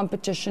don't have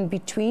competition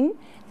between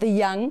the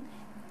young,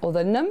 or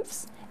the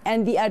nymphs,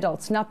 and the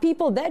adults. Now,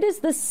 people, that is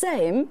the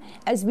same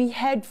as we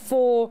had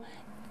for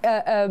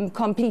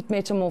complete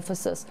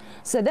metamorphosis.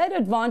 So that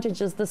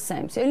advantage is the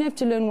same. So you only have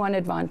to learn one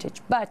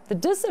advantage. But the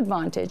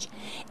disadvantage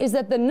is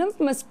that the nymph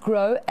must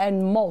grow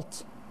and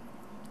molt.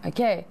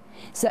 Okay,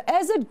 so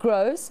as it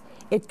grows,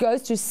 it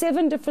goes through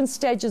 7 different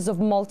stages of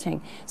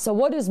molting. So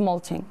what is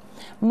molting?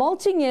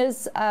 Molting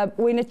is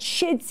when it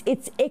sheds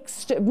its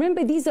extra,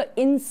 remember these are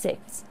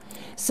insects.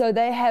 So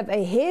they have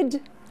a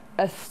head,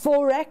 a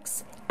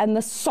thorax, and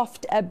the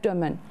soft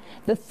abdomen.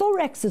 The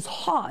thorax is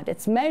hard.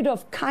 It's made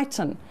of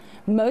chitin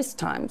most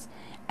times.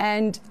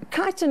 And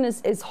chitin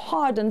is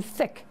hard and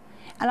thick.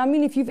 And I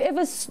mean, if you've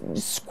ever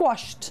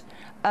squashed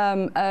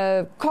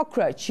a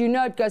cockroach, you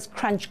know it goes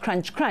crunch,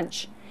 crunch,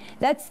 crunch.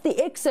 That's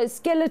the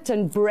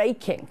exoskeleton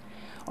breaking.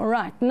 All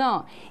right,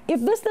 now,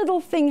 if this little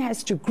thing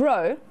has to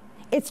grow,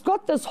 it's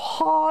got this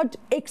hard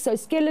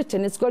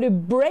exoskeleton. It's got to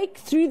break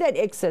through that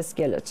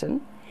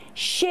exoskeleton,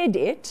 shed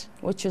it,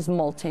 which is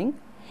molting,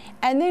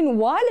 and then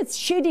while it's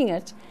shedding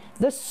it,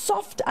 the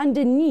soft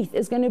underneath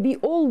is going to be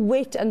all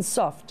wet and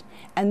soft.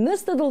 And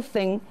this little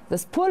thing,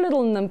 this poor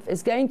little nymph,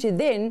 is going to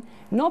then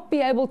not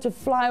be able to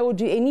fly or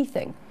do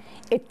anything.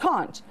 It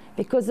can't,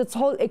 because its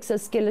whole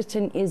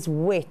exoskeleton is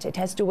wet. It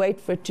has to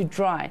wait for it to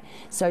dry.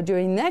 So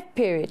during that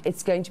period,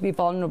 it's going to be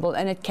vulnerable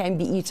and it can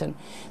be eaten.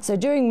 So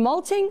during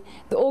molting,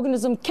 the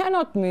organism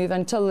cannot move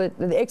until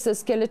the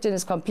exoskeleton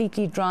is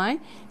completely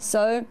dry.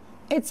 So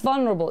it's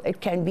vulnerable.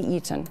 It can be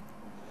eaten.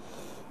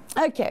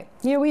 Okay,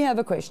 here we have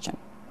a question.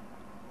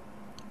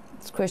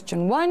 It's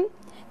question 1.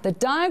 The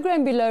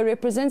diagram below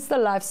represents the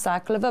life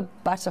cycle of a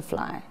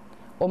butterfly.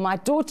 Or my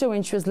daughter,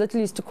 when she was little,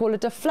 used to call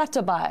it a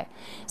flutterby.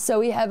 So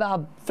we have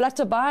our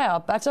flutterby, our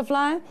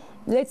butterfly.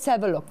 Let's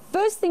have a look.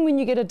 First thing when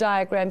you get a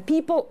diagram,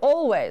 people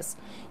always,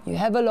 you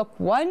have a look.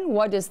 1,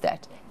 what is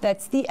that?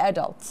 That's the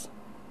adults.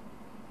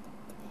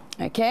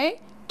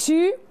 Okay.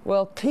 2,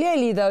 well,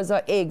 clearly those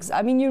are eggs.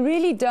 I mean, you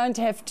really don't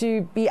have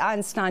to be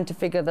Einstein to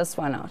figure this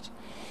one out.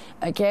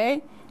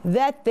 Okay.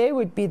 That there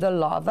would be the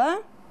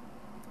larva,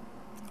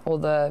 or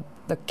the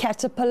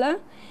caterpillar.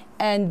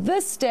 And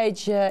this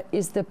stage here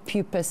is the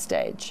pupa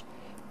stage,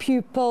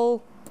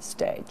 pupal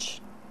stage.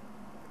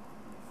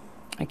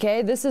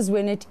 Okay, this is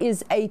when it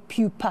is a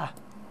pupa.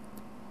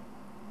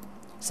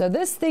 So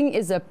this thing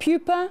is a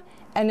pupa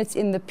and it's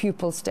in the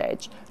pupal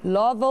stage.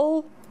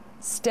 Larval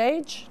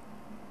stage,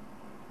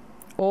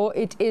 or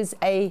it is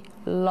a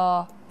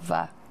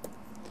larva.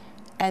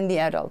 And the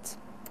adult.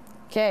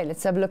 Okay,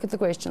 let's have a look at the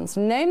questions.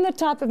 Name the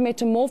type of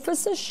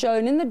metamorphosis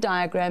shown in the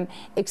diagram.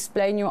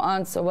 Explain your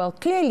answer. Well,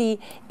 clearly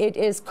it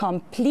is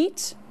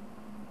complete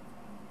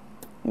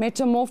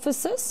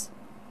metamorphosis.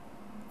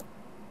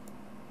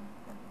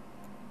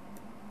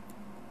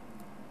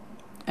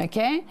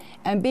 Okay,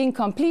 and being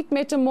complete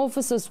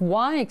metamorphosis,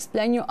 why?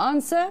 Explain your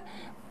answer.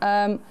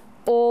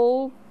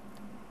 All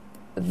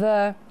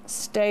the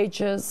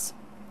stages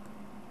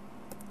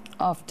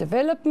of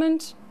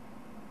development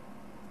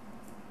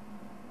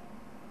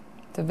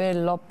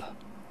are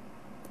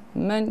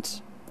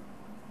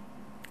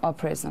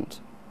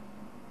present.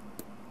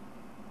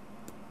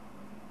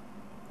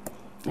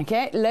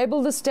 Okay,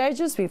 label the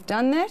stages. We've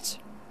done that.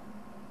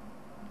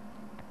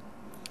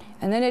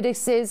 And then it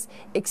says,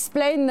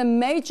 explain the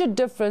major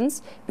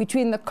difference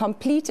between the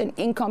complete and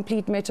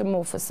incomplete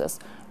metamorphosis.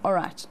 All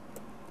right.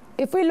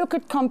 If we look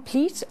at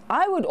complete,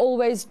 I would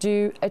always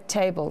do a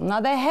table.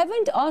 Now, they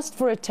haven't asked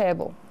for a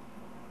table.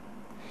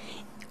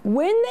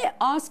 When they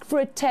ask for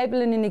a table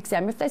in an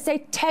exam, if they say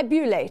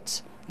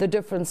tabulate the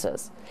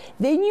differences,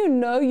 then you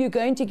know you're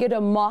going to get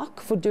a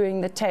mark for doing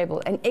the table,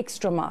 an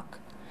extra mark.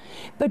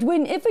 But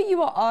whenever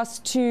you are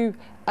asked to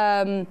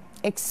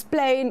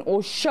explain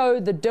or show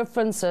the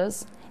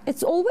differences,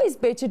 it's always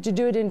better to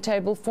do it in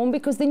table form,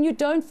 because then you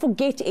don't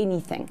forget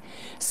anything.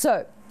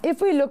 So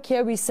if we look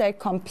here, we say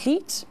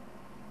complete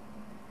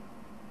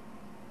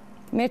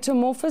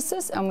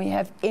metamorphosis, and we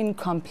have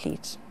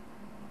incomplete.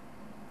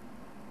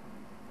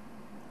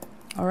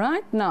 All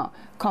right, now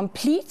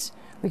complete,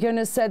 we're going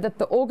to say that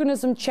the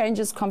organism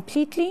changes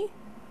completely.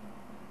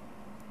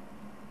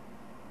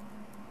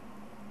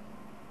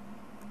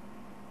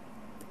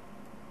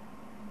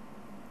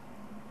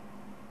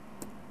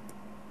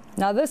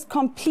 Now this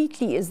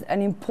completely is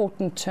an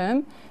important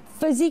term.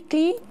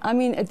 Physically, I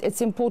mean,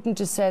 it's important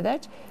to say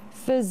that.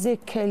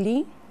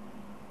 Physically,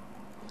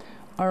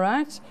 all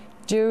right,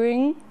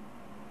 during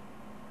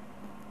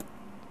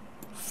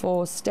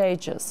 4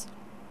 stages.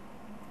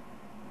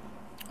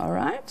 All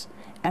right,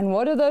 and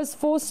what are those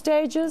 4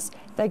 stages?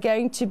 They're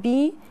going to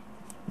be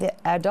the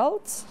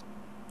adults.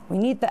 We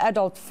need the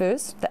adult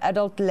first. The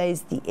adult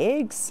lays the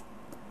eggs.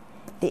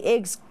 The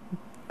eggs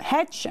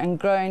hatch and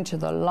grow into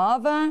the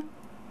larva,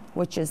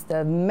 which is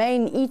the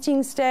main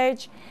eating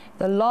stage.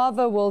 The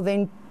larva will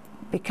then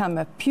become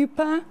a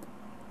pupa,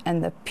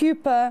 and the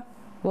pupa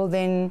will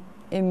then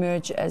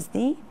emerge as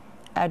the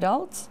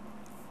adult,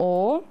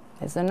 or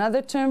there's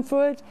another term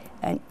for it,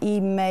 an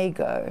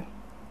imago.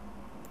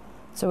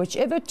 So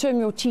whichever term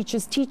your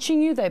teacher's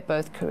teaching you, they're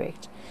both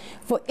correct.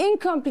 For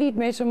incomplete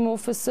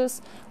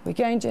metamorphosis, we're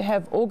going to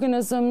have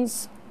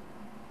organisms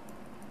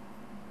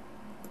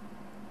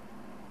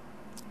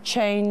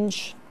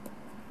change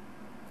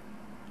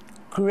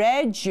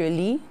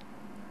gradually.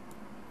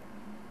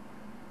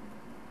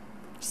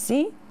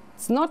 See,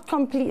 it's not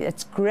complete,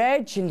 it's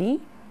gradually,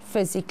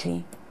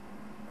 physically.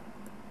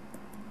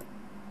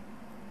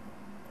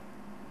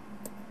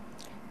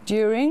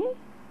 during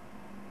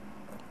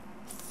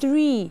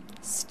 3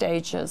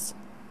 stages.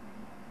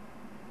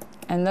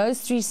 And those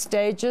 3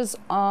 stages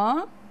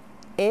are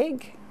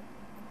egg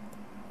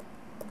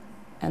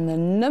and the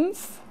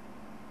nymph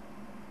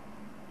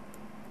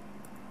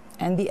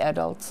and the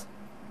adult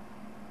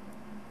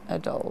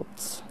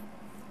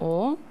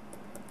or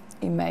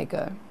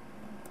imago.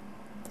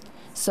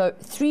 So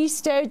 3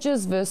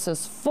 stages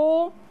versus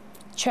 4,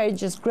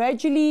 changes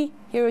gradually.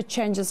 Here it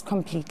changes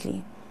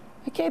completely.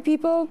 Okay,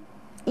 people,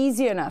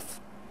 easy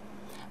enough.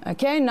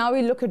 Okay, now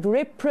we look at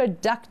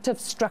reproductive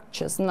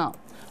structures. Now,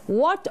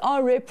 what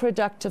are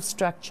reproductive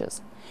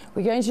structures?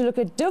 We're going to look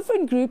at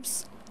different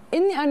groups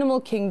in the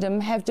animal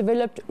kingdom have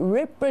developed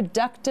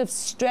reproductive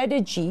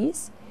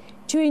strategies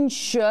to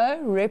ensure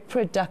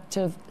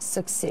reproductive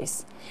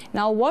success.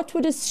 Now, what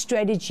would a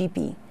strategy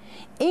be?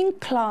 In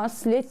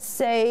class, let's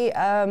say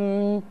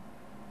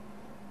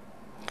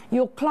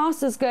your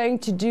class is going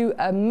to do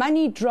a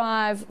money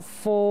drive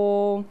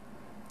for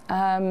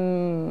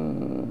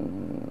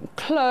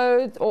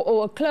clothes,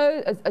 or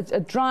a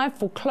drive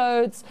for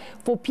clothes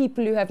for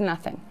people who have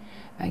nothing.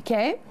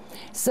 Okay,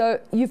 so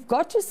you've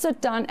got to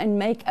sit down and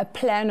make a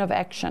plan of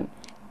action.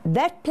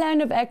 That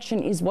plan of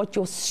action is what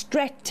your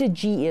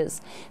strategy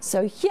is.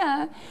 So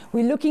here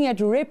we're looking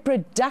at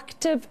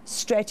reproductive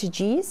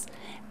strategies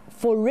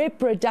for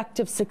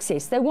reproductive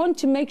success. They want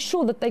to make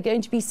sure that they're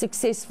going to be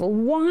successful.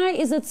 Why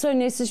is it so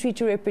necessary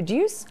to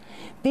reproduce?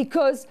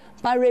 Because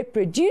by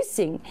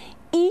reproducing,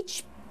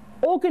 each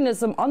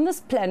organism on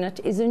this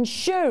planet is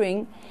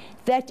ensuring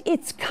that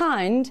its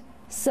kind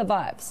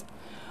survives.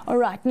 All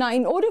right, now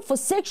in order for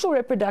sexual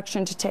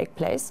reproduction to take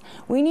place,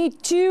 we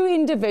need 2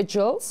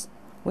 individuals.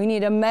 We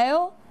need a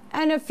male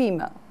and a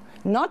female.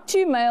 Not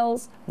 2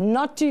 males,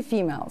 not 2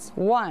 females.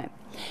 Why?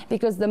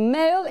 Because the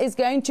male is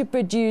going to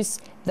produce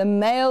the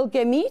male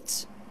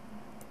gamete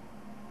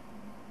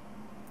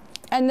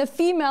and the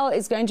female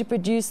is going to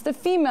produce the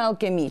female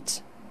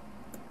gamete.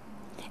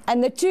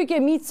 And the 2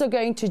 gametes are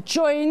going to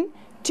join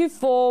to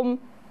form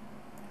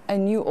a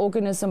new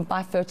organism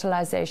by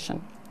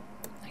fertilization.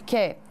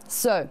 Okay,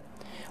 so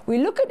we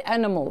look at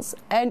animals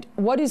and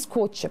what is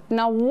courtship.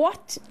 Now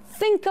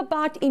think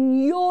about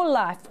in your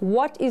life,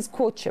 what is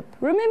courtship?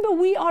 Remember,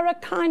 we are a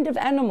kind of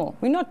animal.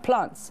 We're not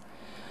plants.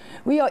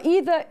 We are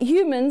either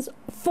humans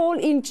fall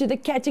into the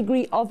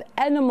category of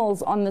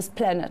animals on this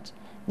planet,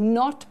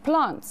 not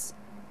plants.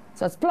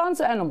 So it's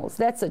plants or animals.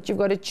 That's it. You've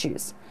got to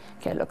choose.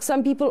 Okay, look,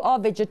 some people are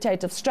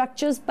vegetative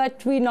structures,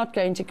 but we're not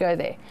going to go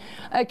there.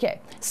 Okay,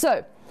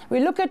 so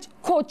we look at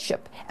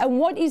courtship. And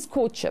what is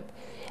courtship?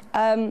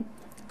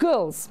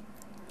 Girls,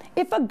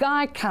 if a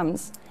guy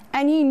comes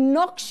and he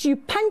knocks you,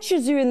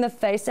 punches you in the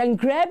face and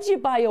grabs you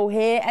by your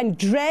hair and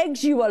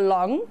drags you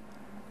along,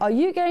 are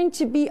you going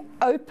to be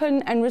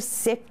open and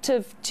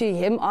receptive to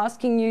him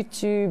asking you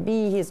to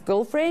be his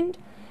girlfriend?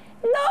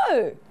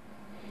 No.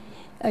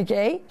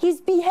 Okay,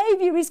 his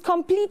behavior is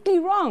completely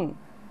wrong.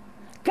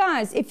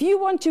 Guys, if you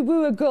want to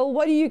woo a girl,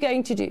 what are you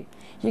going to do?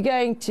 You're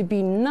going to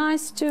be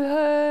nice to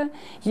her.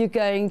 You're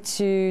going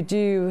to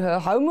do her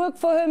homework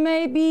for her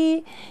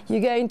maybe.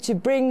 You're going to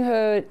bring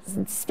her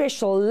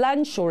special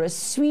lunch or a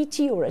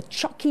sweetie or a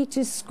chockie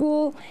to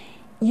school.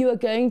 You are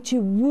going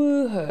to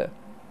woo her.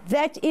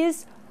 That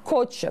is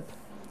courtship.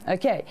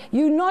 Okay,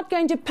 you're not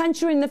going to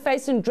punch her in the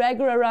face and drag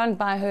her around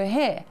by her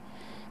hair.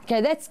 Okay,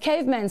 that's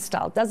caveman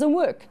style, doesn't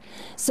work.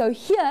 So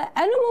here,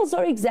 animals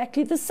are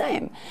exactly the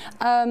same.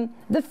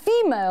 The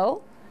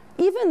female,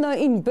 even though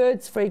in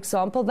birds, for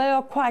example, they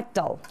are quite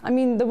dull. I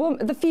mean,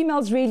 the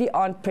females really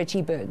aren't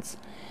pretty birds.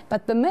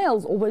 But the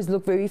males always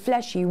look very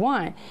flashy.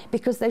 Why?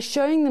 Because they're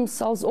showing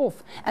themselves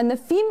off. And the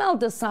female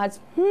decides,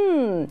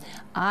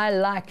 I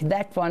like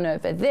that one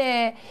over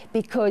there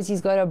because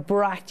he's got a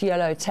bright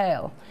yellow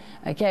tail,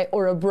 okay,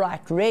 or a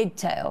bright red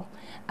tail.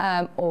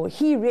 Or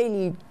he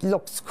really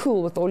looks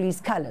cool with all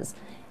these colors.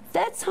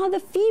 That's how the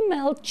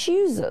female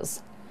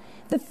chooses.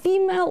 The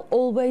female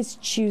always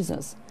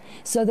chooses.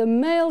 So the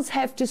males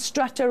have to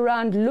strut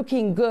around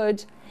looking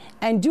good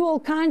and do all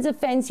kinds of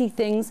fancy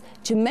things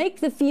to make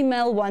the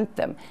female want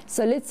them.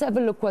 So let's have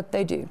a look what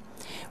they do.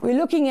 We're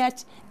looking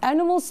at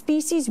animal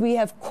species. We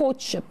have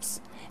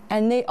courtships,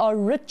 and they are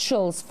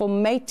rituals for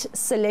mate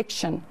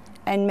selection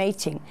and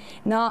mating.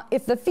 Now,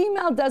 if the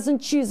female doesn't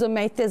choose a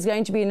mate, there's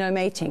going to be no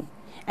mating.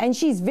 And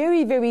she's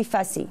very, very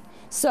fussy.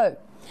 So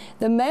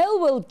the male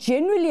will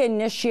generally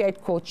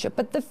initiate courtship,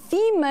 but the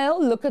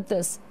female, look at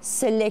this,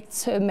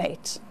 selects her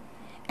mate.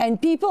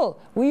 And people,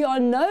 we are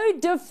no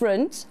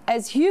different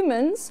as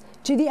humans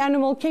to the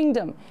animal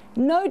kingdom.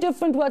 No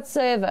different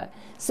whatsoever.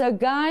 So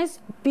guys,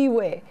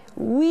 beware.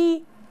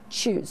 We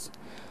choose.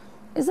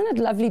 Isn't it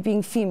lovely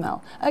being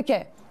female?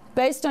 Okay,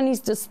 based on his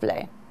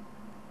display.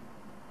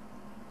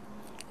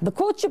 The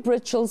courtship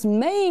rituals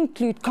may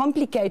include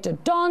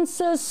complicated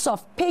dances,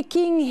 soft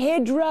pecking,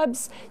 head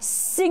rubs,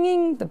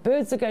 singing. The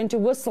birds are going to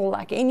whistle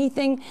like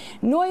anything,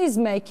 noise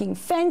making,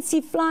 fancy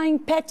flying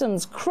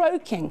patterns,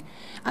 croaking.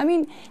 I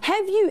mean,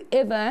 have you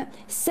ever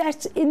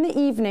sat in the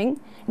evening,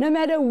 no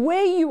matter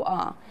where you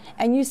are,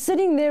 and you're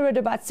sitting there at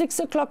about 6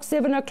 o'clock,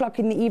 7 o'clock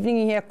in the evening,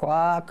 you hear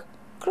quack,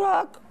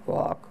 quack,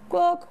 quack,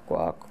 quack,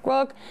 quack,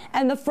 quack,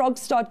 and the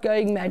frogs start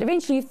going mad.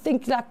 Eventually you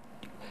think, like,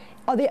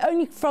 are there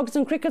only frogs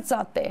and crickets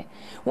out there?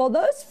 Well,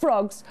 those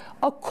frogs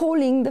are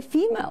calling the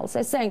females.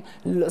 They're saying,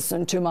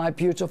 listen to my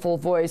beautiful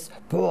voice,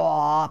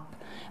 bop.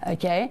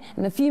 Okay,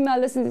 and the female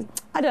listens,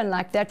 I don't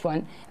like that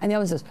one. And the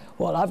other says,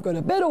 well, I've got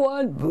a better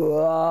one,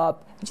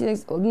 bop. And she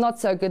thinks, well,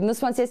 not so good. And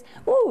this one says,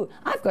 ooh,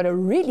 I've got a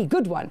really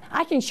good one.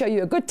 I can show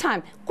you a good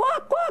time,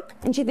 quack, quack.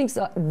 And she thinks,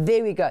 oh,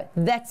 there we go,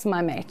 that's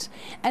my mate.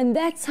 And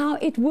that's how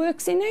it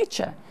works in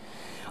nature.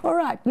 All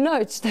right,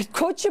 note that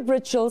courtship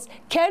rituals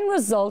can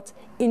result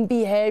in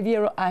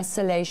behavioral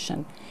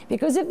isolation.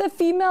 Because if the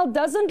female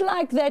doesn't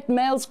like that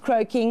male's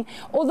croaking,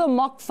 or the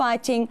mock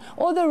fighting,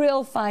 or the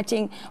real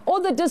fighting,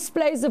 or the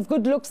displays of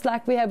good looks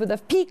like we have with a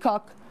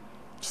peacock,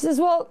 she says,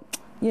 well,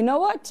 you know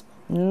what?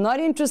 Not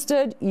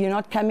interested, you're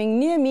not coming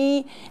near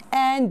me.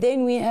 And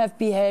then we have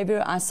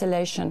behavioral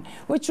isolation,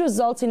 which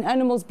results in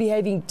animals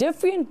behaving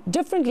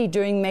differently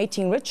during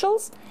mating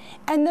rituals,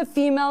 and the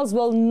females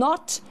will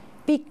not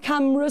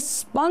become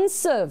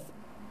responsive.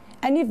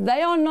 And if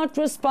they are not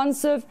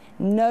responsive,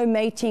 no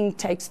mating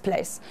takes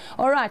place.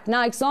 All right,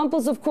 now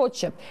examples of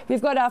courtship.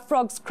 We've got our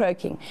frogs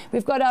croaking.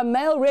 We've got our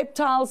male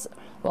reptiles.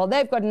 Well,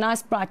 they've got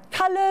nice bright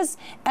colors,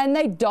 and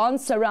they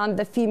dance around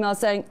the female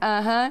saying,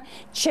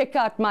 check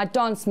out my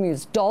dance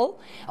moves, doll.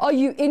 Are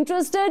you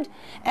interested?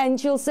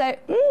 And she'll say,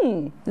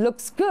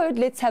 looks good.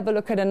 Let's have a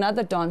look at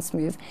another dance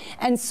move.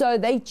 And so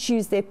they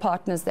choose their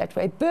partners that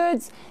way.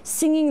 Birds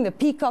singing, the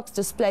peacocks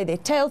display their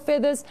tail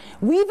feathers.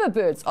 Weaver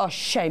birds, oh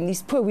shame,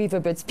 these poor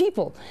weaver birds.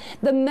 People,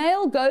 the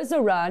male goes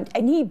around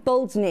and he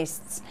builds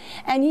nests,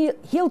 and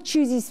he'll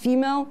choose his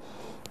female,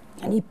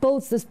 and he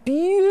builds this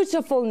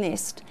beautiful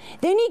nest.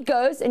 Then he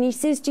goes and he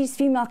says to his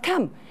female,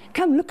 come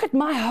look at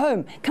my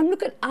home, come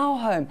look at our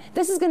home,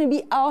 this is going to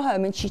be our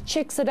home. And she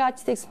checks it out.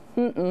 She thinks,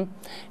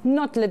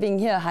 not living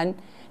here, hun,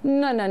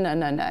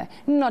 no,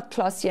 not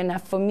classy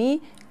enough for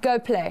me, go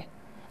play.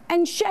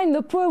 And shame,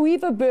 the poor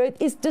weaver bird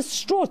is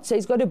distraught, so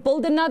he's got to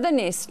build another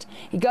nest.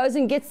 He goes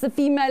and gets the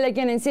female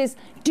again and says,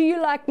 do you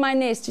like my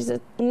nest? She says,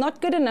 not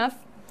good enough.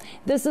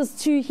 This is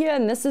to here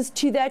and this is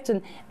to that.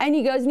 And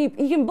he goes and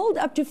he can build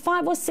up to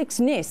 5 or 6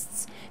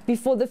 nests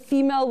before the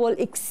female will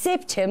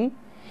accept him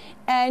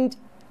and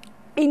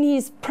in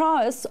his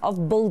prowess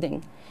of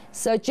building.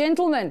 So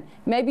gentlemen,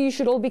 maybe you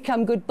should all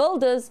become good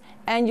builders,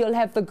 and you'll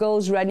have the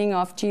girls running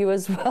after you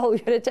as well.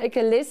 You're going to take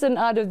a lesson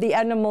out of the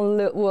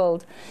animal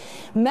world.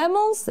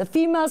 Mammals, the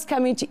females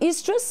come into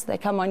estrus, they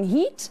come on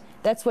heat.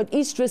 That's what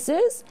estrus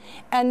is,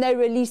 and they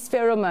release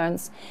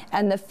pheromones,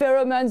 and the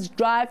pheromones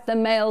drive the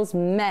males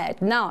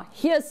mad. Now,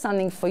 here's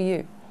something for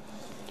you.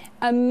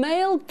 A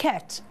male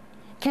cat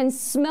can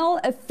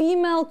smell a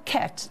female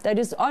cat that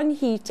is on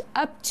heat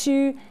up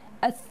to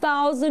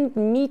 1,000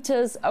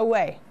 meters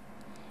away.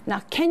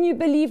 Now, can you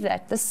believe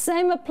that? The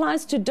same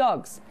applies to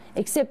dogs,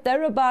 except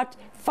they're about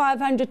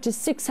 500 to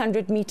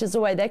 600 meters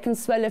away. They can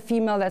smell a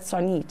female that's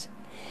on heat.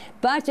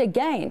 But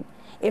again,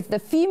 if the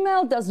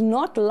female does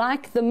not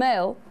like the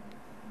male,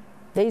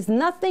 there's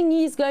nothing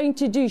he's going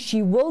to do.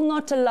 She will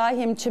not allow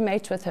him to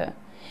mate with her.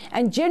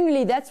 And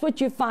generally, that's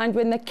what you find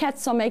when the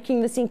cats are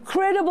making this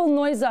incredible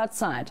noise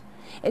outside.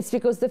 It's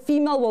because the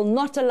female will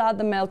not allow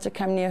the male to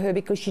come near her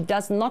because she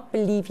does not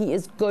believe he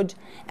is good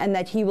and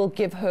that he will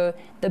give her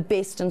the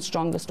best and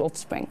strongest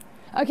offspring.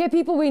 Okay,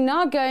 people, we're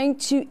now going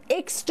to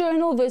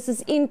external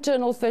versus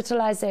internal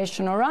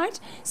fertilization, all right?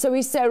 So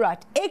we say,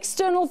 right,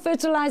 external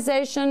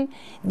fertilization,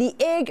 the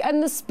egg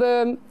and the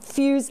sperm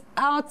fuse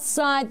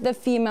outside the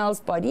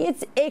female's body.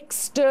 It's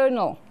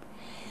external,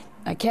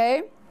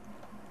 okay?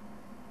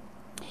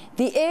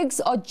 The eggs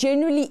are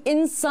generally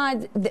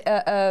inside, the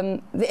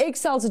egg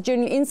cells are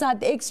generally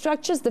inside the egg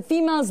structures. The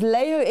females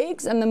lay her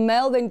eggs, and the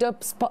male then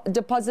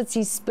deposits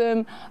his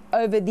sperm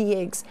over the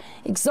eggs.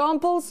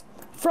 Examples,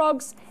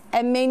 frogs,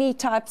 and many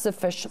types of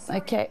fish.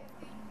 Okay.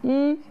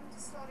 Oh,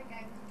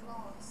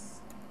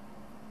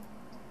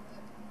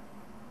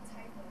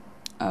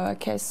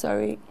 okay,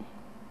 sorry.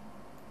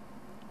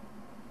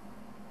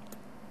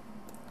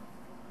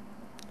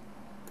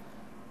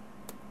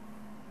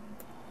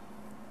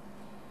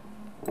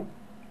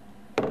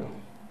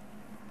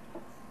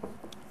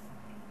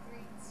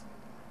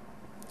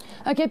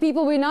 Okay,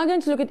 people, we're now going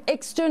to look at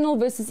external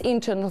versus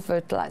internal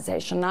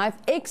fertilization. Now, if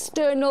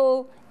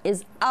external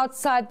is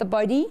outside the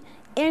body,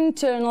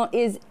 internal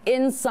is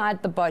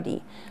inside the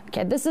body.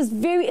 Okay, this is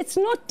it's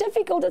not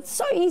difficult, it's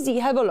so easy.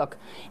 Have a look.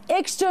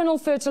 External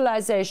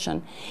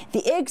fertilization.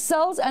 The egg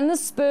cells and the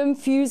sperm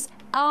fuse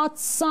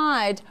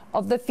outside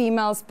of the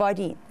female's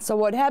body. So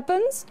what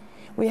happens?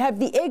 We have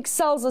the egg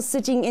cells are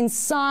sitting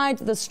inside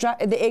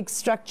the egg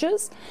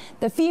structures.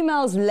 The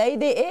females lay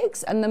their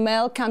eggs and the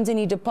male comes and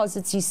he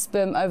deposits his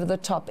sperm over the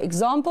top.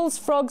 Examples,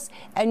 frogs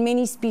and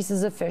many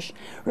species of fish.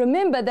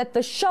 Remember that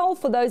the shell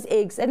for those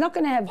eggs, they're not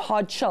going to have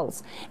hard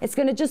shells. It's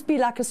going to just be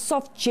like a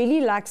soft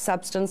jelly-like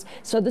substance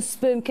so the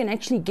sperm can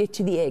actually get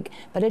to the egg.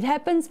 But it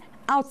happens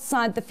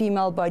outside the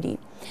female body.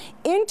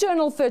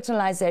 Internal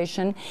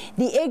fertilization,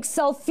 the egg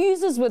cell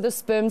fuses with the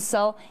sperm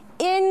cell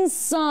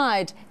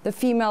inside the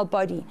female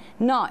body.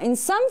 Now, in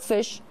some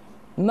fish,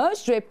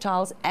 most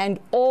reptiles, and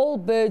all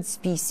bird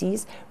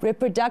species,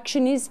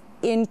 reproduction is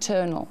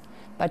internal,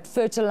 but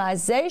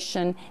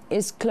fertilization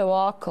is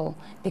cloacal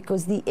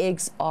because the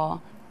eggs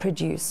are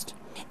produced.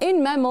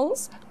 In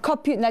mammals,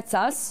 that's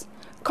us,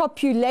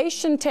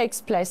 copulation takes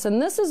place, and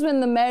this is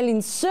when the male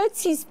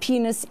inserts his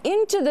penis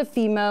into the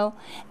female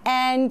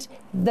and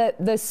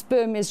the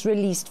sperm is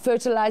released.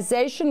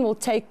 Fertilization will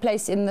take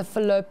place in the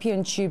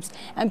fallopian tubes.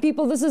 And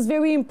people, this is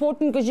very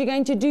important because you're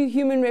going to do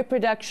human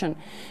reproduction.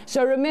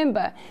 So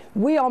remember,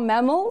 we are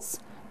mammals,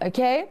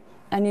 okay?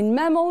 And in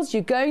mammals,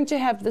 you're going to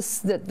have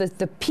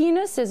the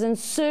penis is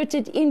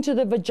inserted into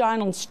the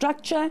vaginal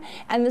structure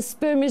and the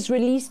sperm is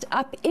released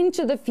up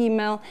into the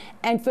female,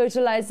 and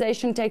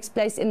fertilization takes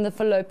place in the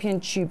fallopian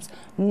tubes,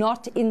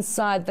 not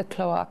inside the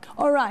cloaca.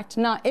 All right,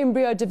 now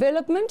embryo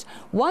development.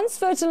 Once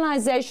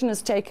fertilization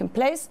has taken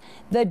place,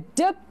 the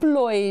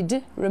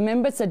diploid,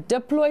 remember it's a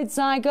diploid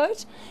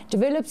zygote,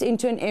 develops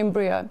into an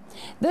embryo.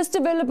 This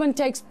development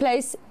takes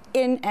place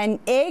in an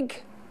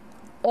egg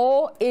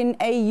or in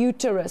a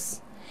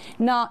uterus.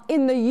 Now,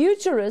 in the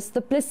uterus, the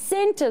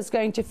placenta is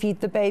going to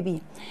feed the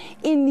baby.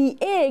 In the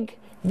egg,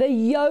 the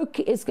yolk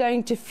is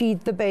going to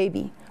feed the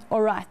baby.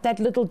 All right, that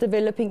little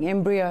developing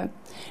embryo.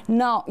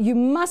 Now, you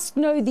must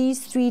know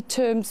these three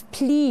terms.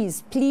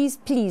 Please, please,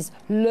 please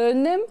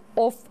learn them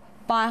off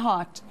by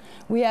heart.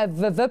 We have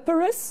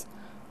viviparous,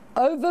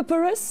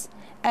 oviparous,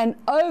 and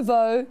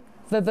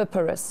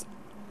ovoviviparous.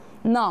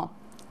 Now,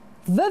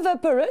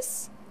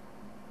 viviparous,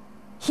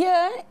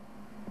 here,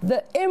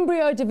 the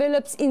embryo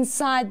develops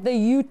inside the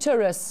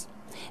uterus.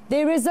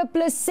 There is a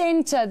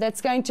placenta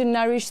that's going to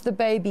nourish the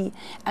baby,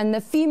 and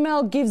the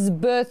female gives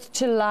birth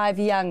to live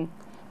young.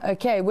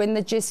 Okay, when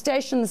the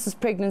gestation, this is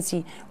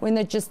pregnancy, when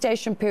the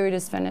gestation period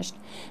is finished.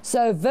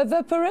 So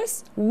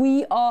viviparous,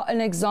 we are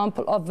an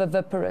example of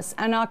viviparous,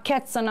 and our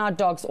cats and our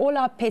dogs, all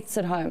our pets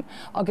at home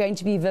are going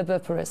to be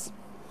viviparous.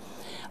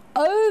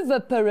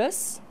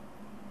 Oviparous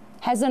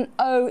has an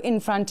O in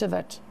front of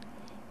it.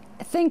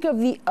 Think of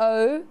the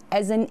O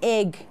as an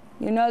egg.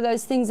 You know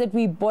those things that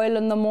we boil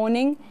in the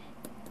morning?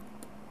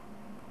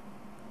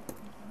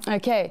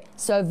 Okay,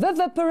 so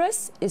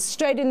viviparous is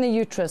straight in the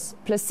uterus.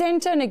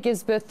 Placenta, and it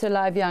gives birth to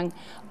live young.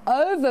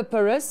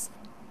 Oviparous,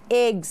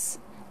 eggs.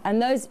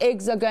 And those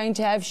eggs are going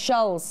to have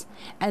shells.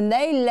 And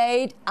they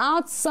laid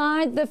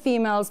outside the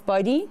female's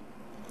body,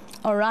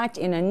 all right,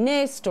 in a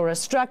nest or a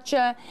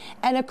structure.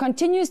 And it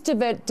continues to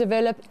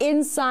develop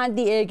inside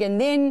the egg. And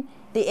then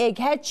the egg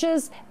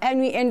hatches, and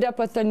we end up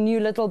with a new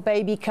little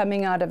baby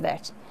coming out of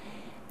that.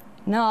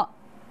 Now,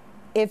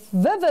 if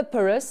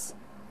viviparous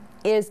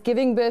is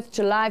giving birth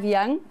to live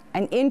young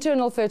and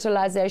internal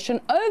fertilization,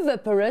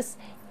 oviparous,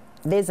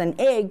 there's an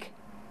egg.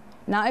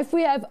 Now, if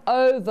we have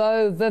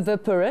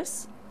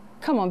ovoviviparous,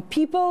 come on,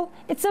 people,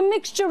 it's a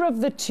mixture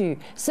of the two.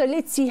 So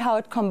let's see how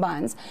it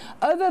combines.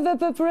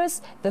 Ovoviviparous,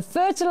 the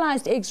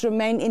fertilized eggs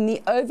remain in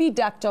the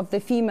oviduct of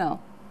the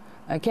female.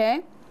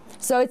 Okay?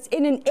 So it's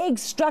in an egg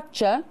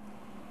structure,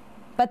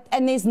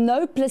 and there's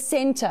no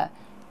placenta.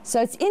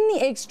 So it's in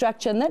the egg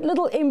structure, and that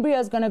little embryo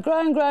is going to grow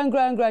and grow and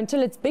grow and grow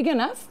until it's big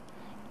enough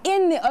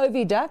in the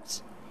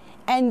oviduct.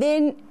 And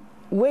then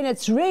when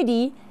it's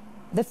ready,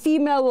 the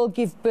female will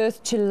give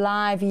birth to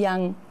live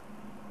young.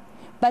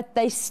 But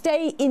they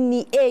stay in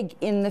the egg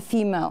in the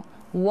female.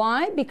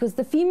 Why? Because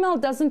the female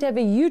doesn't have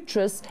a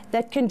uterus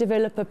that can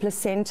develop a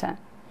placenta.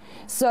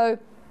 So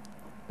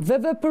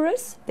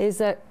viviparous, there's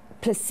a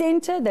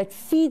placenta that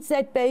feeds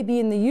that baby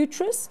in the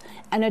uterus,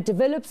 and it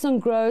develops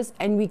and grows,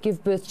 and we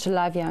give birth to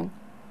live young.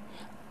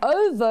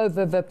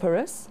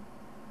 Ovoviviparous,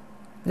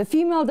 the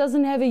female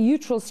doesn't have a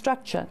uteral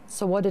structure.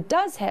 So what it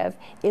does have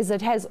is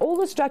it has all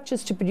the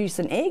structures to produce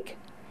an egg.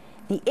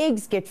 The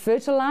eggs get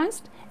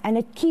fertilized, and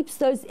it keeps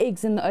those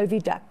eggs in the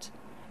oviduct.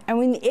 And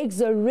when the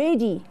eggs are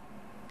ready,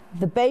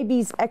 the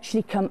babies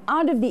actually come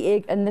out of the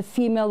egg, and the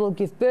female will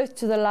give birth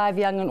to the live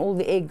young and all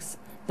the eggs,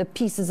 the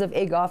pieces of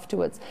egg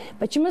afterwards.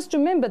 But you must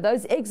remember,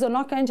 those eggs are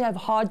not going to have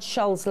hard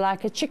shells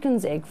like a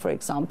chicken's egg, for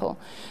example.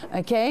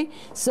 Okay,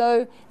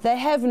 so they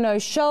have no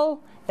shell.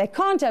 They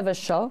can't have a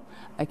shell.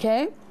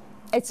 Okay,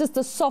 it's just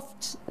a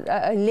soft,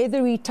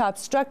 leathery type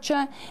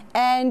structure,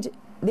 and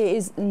there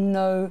is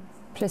no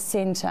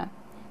placenta.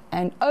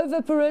 And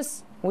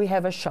oviparous, we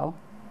have a shell.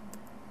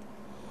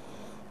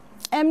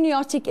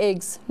 Amniotic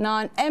eggs. Now,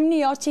 an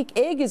amniotic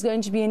egg is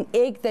going to be an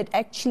egg that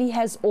actually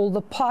has all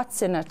the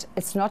parts in it.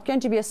 It's not going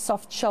to be a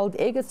soft-shelled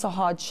egg, it's a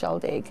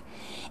hard-shelled egg.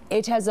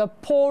 It has a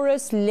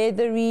porous,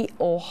 leathery,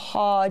 or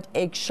hard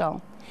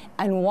eggshell.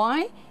 And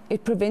why?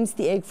 It prevents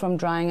the egg from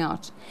drying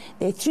out.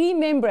 There are three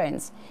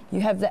membranes.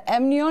 You have the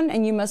amnion,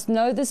 and you must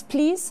know this,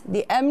 please.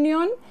 The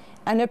amnion,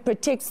 and it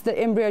protects the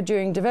embryo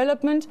during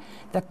development.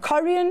 The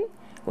chorion,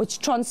 which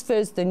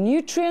transfers the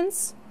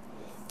nutrients.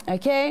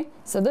 Okay,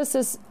 so this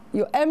is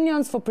your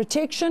amnions for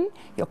protection,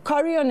 your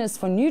chorion is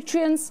for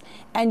nutrients,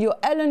 and your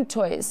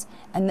allantois.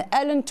 And the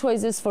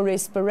allantois is for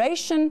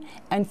respiration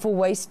and for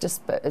waste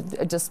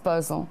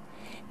disposal.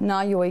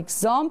 Now your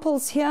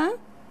examples here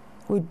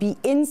would be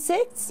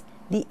insects.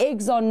 The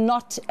eggs are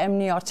not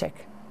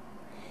amniotic.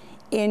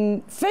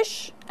 In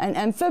fish and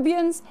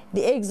amphibians,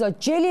 the eggs are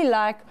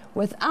jelly-like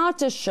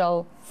without a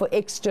shell for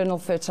external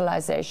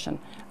fertilization.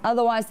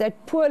 Otherwise,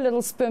 that poor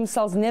little sperm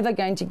cell's never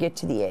going to get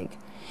to the egg.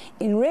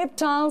 In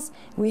reptiles,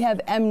 we have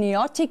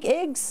amniotic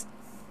eggs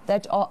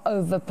that are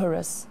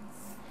oviparous.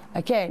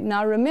 Okay,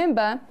 now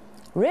remember,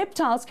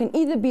 reptiles can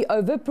either be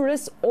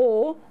oviparous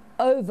or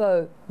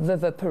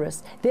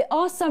ovoviviparous. There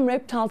are some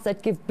reptiles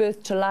that give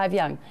birth to live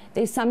young.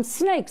 There's some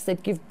snakes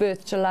that give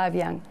birth to live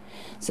young.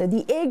 So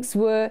the eggs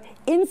were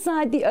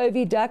inside the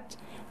oviduct,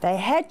 they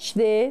hatch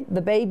there,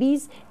 the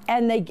babies,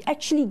 and they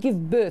actually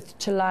give birth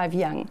to live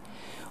young.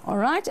 All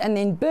right, and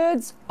then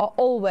birds are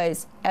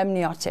always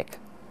amniotic.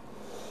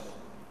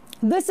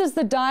 This is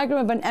the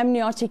diagram of an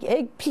amniotic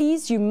egg.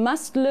 Please, you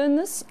must learn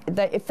this.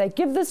 If they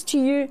give this to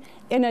you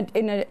in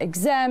an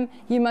exam,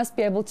 you must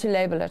be able to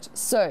label it.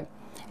 So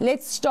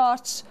let's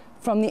start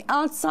from the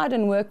outside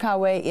and work our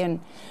way in.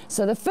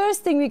 So the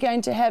first thing we're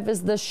going to have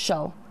is this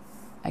shell.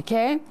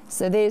 Okay,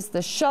 so there's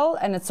the shell,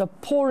 and it's a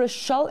porous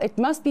shell. It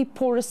must be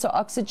porous so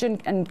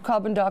oxygen and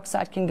carbon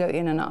dioxide can go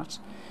in and out.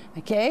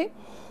 Okay,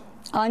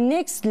 our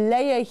next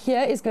layer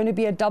here is going to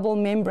be a double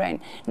membrane.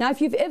 Now,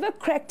 if you've ever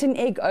cracked an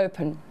egg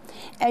open,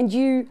 and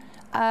you,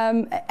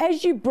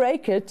 as you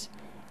break it,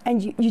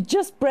 and you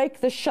just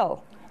break the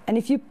shell, and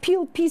if you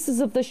peel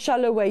pieces of the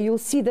shell away, you'll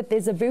see that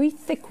there's a very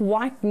thick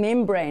white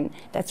membrane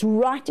that's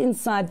right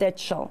inside that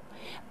shell.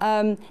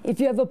 If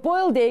you have a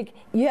boiled egg,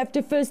 you have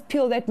to first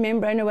peel that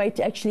membrane away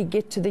to actually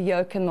get to the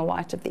yolk and the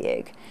white of the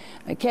egg.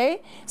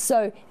 Okay,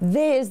 so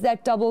there's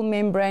that double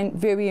membrane,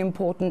 very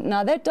important.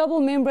 Now that double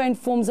membrane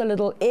forms a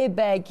little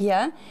airbag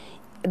here.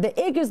 The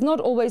egg is not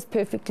always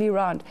perfectly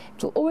round.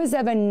 It will always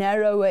have a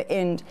narrower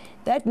end.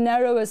 That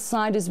narrower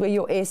side is where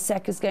your air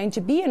sac is going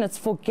to be, and it's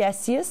for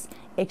gaseous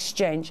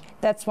exchange.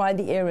 That's why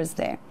the air is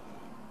there.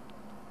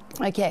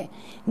 Okay,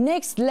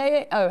 next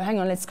layer. Oh, hang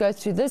on, let's go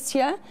through this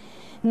here.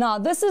 Now,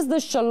 this is the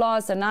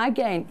chalaza. Now,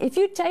 again, if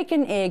you take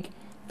an egg,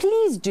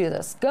 please do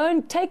this. Go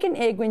and take an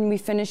egg when we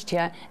finished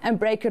here and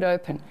break it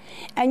open.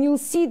 And you'll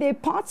see there are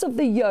parts of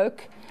the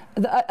yolk,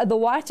 the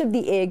white of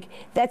the egg,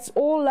 that's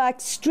all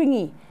like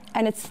stringy,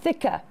 and it's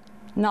thicker.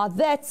 Now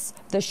that's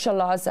the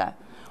chalaza,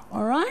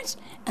 all right?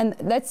 And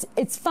that's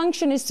its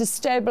function is to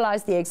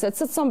stabilize the egg. So it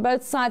sits on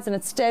both sides and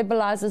it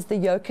stabilizes the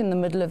yolk in the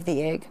middle of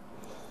the egg.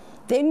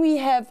 Then we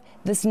have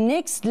this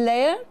next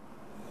layer,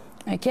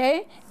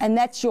 okay, and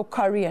that's your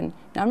chorion.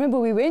 Now remember,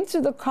 we went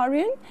through the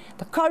chorion.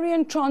 The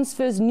chorion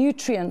transfers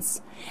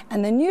nutrients,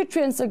 and the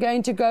nutrients are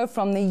going to go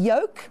from the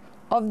yolk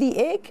of the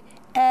egg,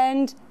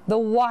 and the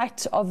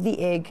white of the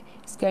egg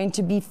is going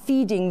to be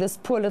feeding this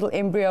poor little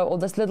embryo, or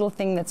this little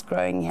thing that's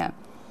growing here.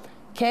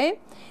 Okay,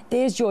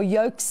 there's your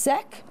yolk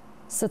sac,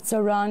 sits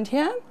around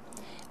here.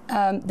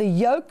 The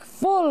yolk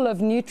full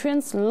of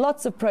nutrients,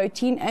 lots of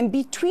protein, and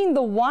between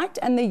the white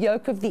and the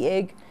yolk of the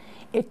egg,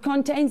 it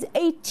contains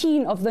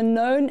 18 of the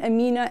known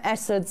amino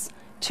acids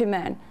to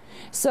man.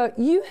 So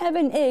you have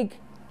an egg,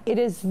 it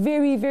is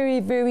very, very,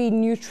 very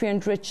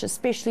nutrient rich,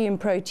 especially in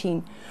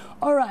protein.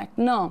 All right,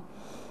 now,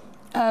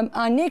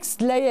 our next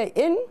layer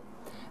in,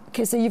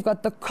 okay, so you've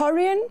got the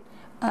chorion,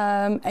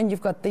 and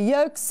you've got the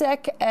yolk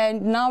sac,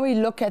 and now we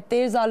look at,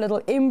 there's our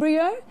little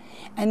embryo,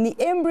 and the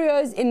embryo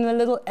is in the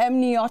little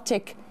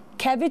amniotic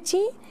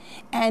cavity,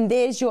 and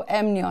there's your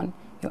amnion.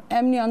 Your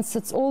amnion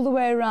sits all the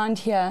way around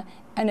here,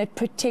 and it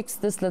protects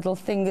this little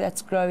thing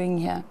that's growing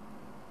here.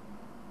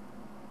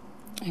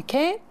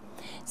 Okay,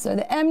 so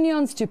the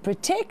amnion's to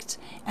protect,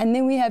 and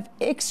then we have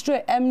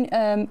extra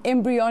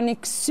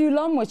embryonic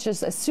coulomb, which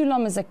is a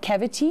coulomb is a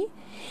cavity,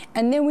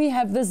 and then we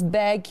have this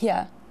bag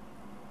here,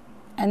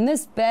 and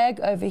this bag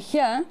over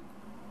here,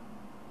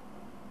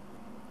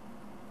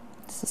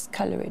 let's just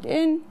color it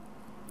in.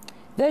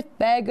 That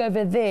bag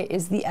over there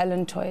is the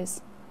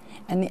allantois,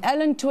 and the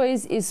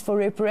allantois is for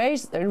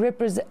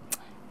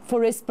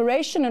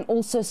respiration, and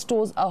also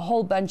stores a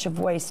whole bunch of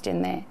waste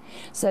in there.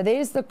 So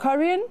there's the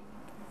chorion,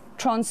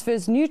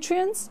 transfers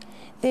nutrients.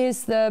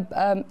 There's the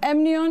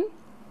amnion,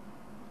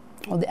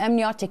 or the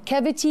amniotic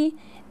cavity,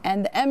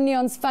 and the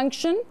amnion's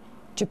function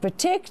to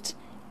protect,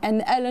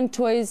 and the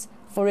allantois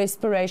for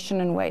respiration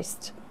and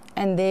waste.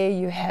 And there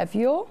you have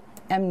your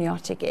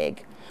amniotic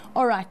egg.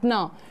 All right,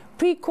 now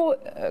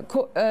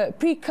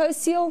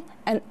precocial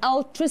and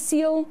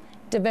ultraceal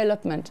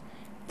development.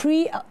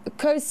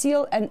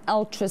 Precocial and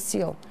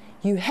ultraceal.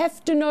 You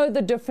have to know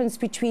the difference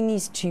between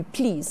these two,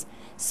 please.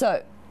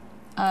 So,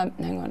 hang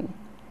on.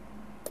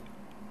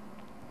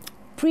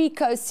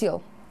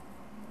 Precocial.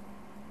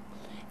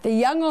 The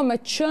young are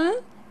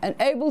mature and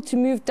able to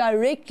move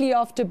directly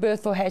after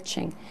birth or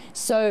hatching.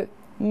 So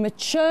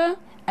mature,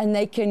 and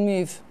they can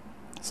move.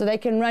 So they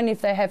can run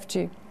if they have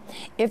to.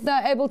 If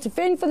they're able to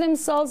fend for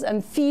themselves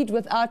and feed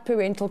without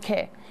parental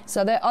care.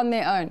 So they're on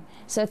their own.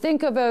 So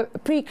think of a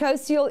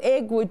precocial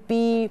egg would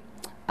be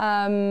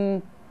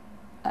a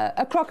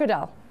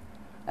crocodile.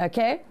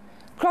 Okay?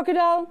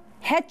 Crocodile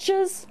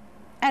hatches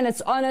and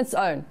it's on its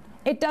own.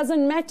 It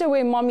doesn't matter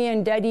where mommy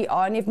and daddy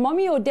are. And if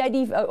mommy or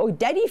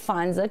daddy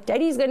finds it,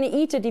 daddy's going to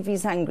eat it if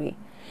he's hungry.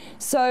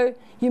 So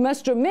you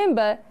must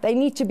remember they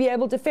need to be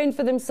able to fend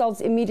for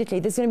themselves immediately.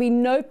 There's going to be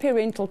no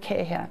parental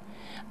care here.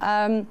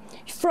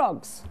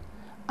 Frogs,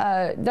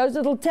 those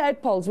little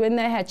tadpoles, when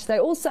they hatch, they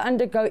also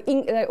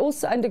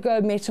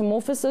undergo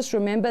metamorphosis.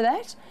 Remember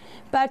that,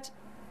 but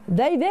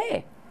they're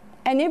there,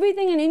 and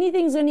everything and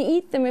anything's going to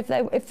eat them if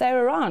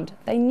they're around.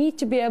 They need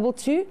to be able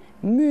to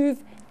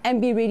move and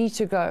be ready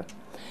to go.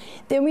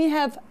 Then we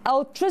have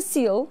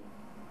altricial.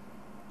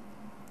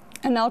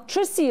 An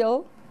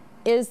altricial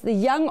is the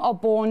young are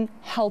born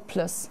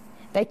helpless.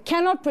 They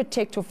cannot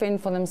protect or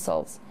fend for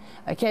themselves.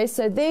 Okay,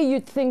 so there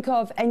you'd think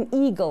of an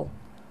eagle.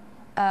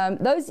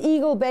 Those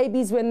eagle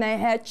babies, when they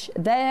hatch,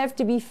 they have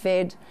to be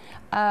fed.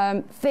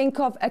 Think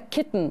of a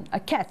kitten,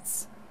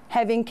 cats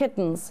having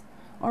kittens.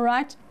 All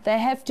right, they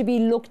have to be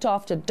looked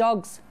after.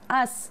 Dogs,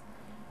 us,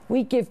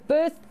 we give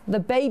birth. The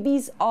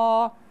babies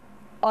are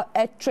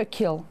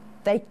atracheal.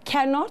 They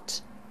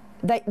cannot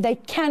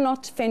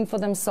fend for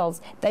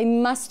themselves. They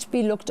must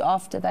be looked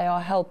after. They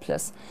are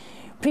helpless.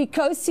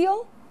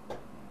 Precocial,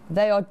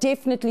 they are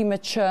definitely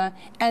mature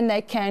and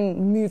they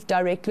can move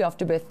directly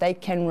after birth. They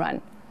can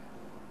run.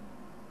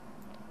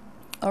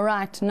 All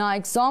right, now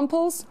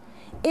examples.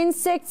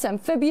 Insects,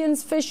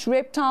 amphibians, fish,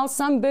 reptiles,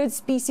 some bird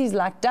species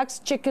like ducks,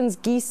 chickens,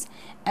 geese,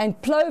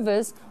 and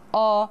plovers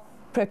are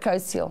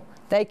precocial.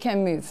 They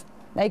can move.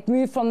 They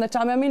move from the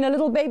time, a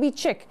little baby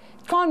chick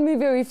can't move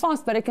very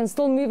fast, but it can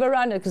still move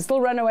around. It can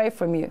still run away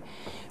from you.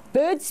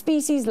 Bird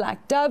species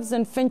like doves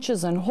and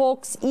finches and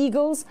hawks,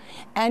 eagles,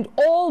 and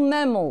all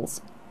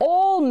mammals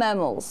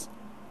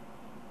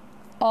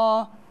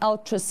are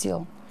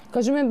altricial.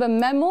 Because remember,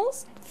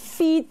 mammals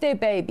feed their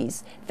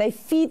babies. They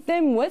feed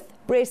them with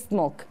breast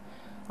milk.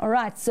 All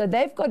right, so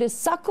they've got to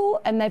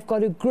suckle and they've got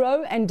to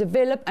grow and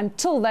develop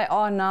until they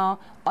are now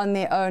on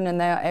their own and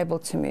they are able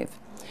to move.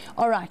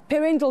 All right,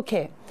 parental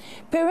care.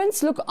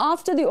 Parents look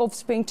after the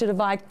offspring to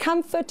provide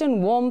comfort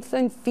and warmth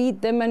and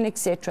feed them and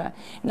etc.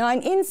 Now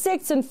in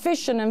insects and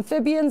fish and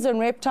amphibians and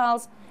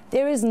reptiles,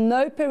 there is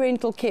no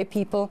parental care,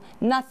 people,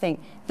 nothing.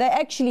 They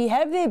actually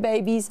have their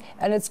babies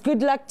and it's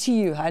good luck to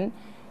you, hun.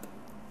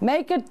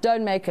 Make it,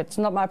 don't make it, it's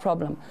not my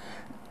problem.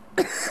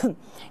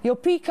 Your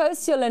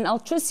precocial and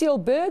altricial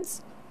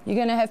birds, you're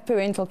going to have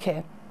parental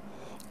care.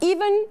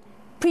 Even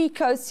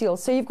precocial,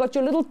 so you've got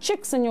your little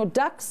chicks and your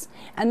ducks,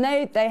 and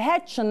they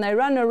hatch and they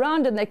run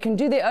around and they can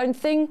do their own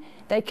thing,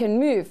 they can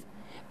move.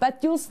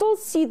 But you'll still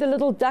see the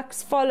little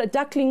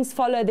ducklings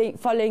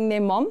following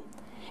their mom,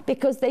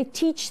 because they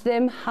teach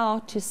them how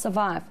to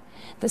survive.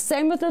 The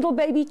same with little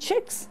baby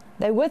chicks.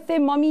 They're with their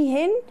mommy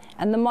hen,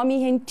 and the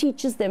mommy hen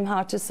teaches them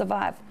how to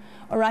survive.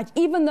 All right,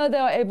 even though they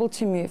are able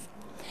to move.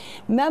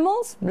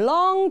 Mammals,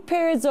 long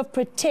periods of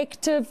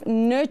protective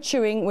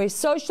nurturing where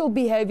social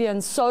behavior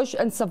and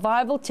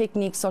survival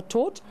techniques are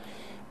taught.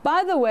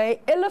 By the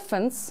way,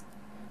 elephants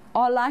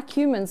are like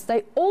humans.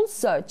 They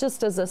also,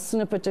 just as a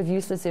snippet of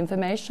useless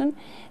information,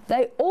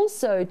 they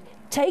also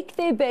take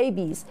their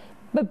babies,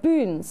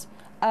 baboons,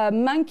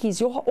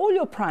 monkeys, all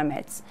your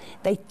primates.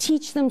 They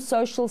teach them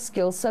social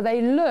skills, so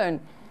they learn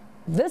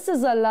this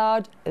is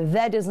allowed,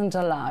 that isn't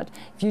allowed.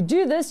 If you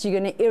do this, you're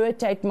going to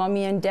irritate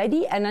mommy and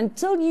daddy, and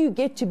until you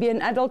get to be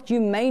an adult, you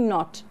may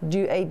not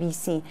do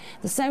ABC.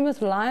 The same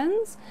with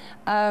lions.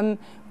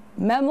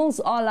 Mammals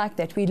are like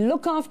that. We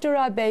look after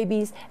our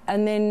babies,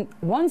 and then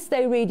once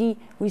they're ready,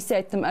 we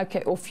say to them,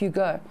 okay, off you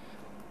go.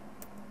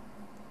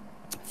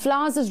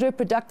 Flowers as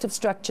reproductive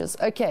structures.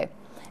 Okay.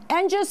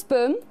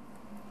 Angiosperm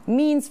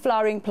means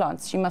flowering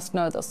plants. You must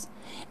know this.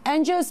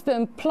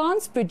 Angiosperm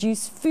plants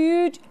produce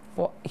food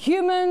for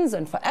humans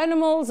and for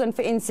animals and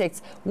for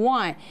insects.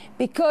 Why?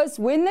 Because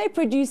when they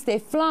produce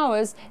their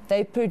flowers,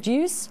 they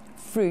produce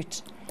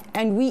fruit.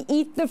 And we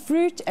eat the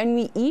fruit and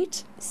we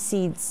eat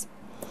seeds.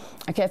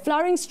 Okay,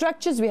 flowering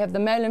structures, we have the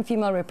male and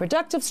female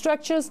reproductive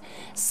structures.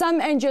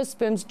 Some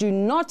angiosperms do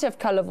not have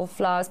colorful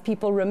flowers.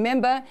 People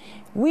remember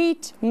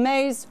wheat,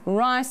 maize,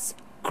 rice,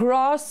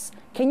 grass.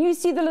 Can you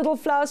see the little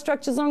flower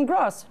structures on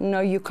grass?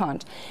 No, you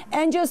can't.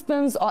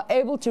 Angiosperms are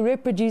able to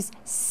reproduce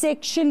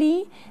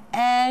sexually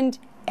and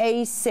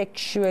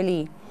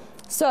asexually.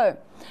 So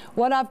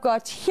what I've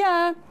got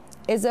here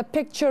is a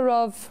picture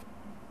of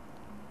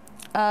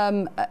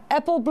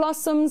apple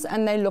blossoms,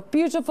 and they look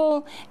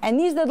beautiful, and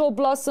these little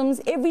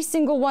blossoms, every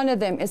single one of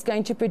them is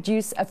going to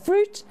produce a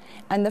fruit,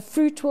 and the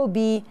fruit will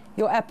be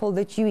your apple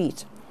that you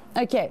eat.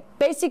 Okay,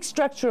 basic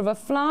structure of a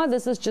flower.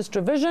 This is just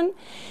revision.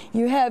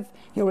 You have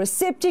your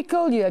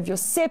receptacle, you have your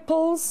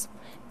sepals,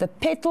 the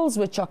petals,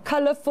 which are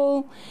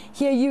colorful.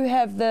 Here you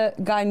have the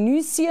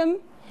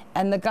gynoecium,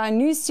 And the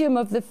gynoecium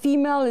of the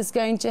female is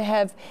going to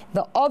have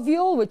the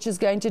ovule, which is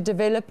going to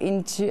develop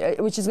into,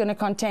 which is going to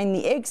contain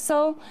the egg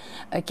cell.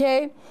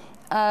 Okay,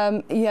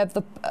 you have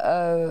the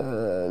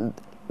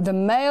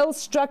male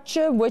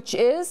structure, which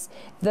is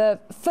the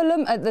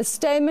the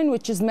stamen,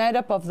 which is made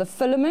up of the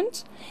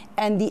filament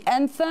and the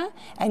anther.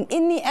 And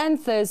in the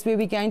anther is where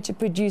we're going to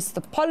produce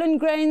the pollen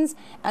grains,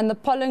 and the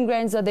pollen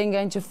grains are then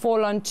going to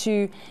fall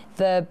onto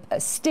the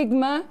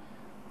stigma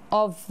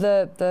of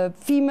the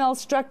female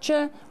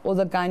structure, or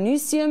the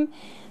gynoecium.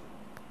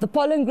 The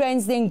pollen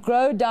grains then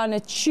grow down a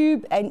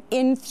tube and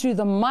in through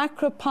the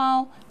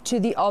micropyle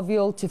to the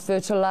ovule to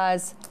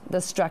fertilize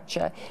the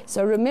structure.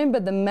 So remember,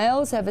 the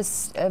males have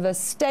a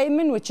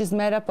stamen, which is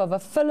made up of a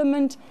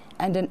filament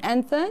and an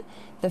anther.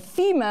 The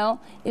female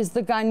is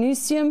the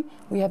gynoecium.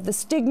 We have the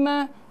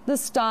stigma, the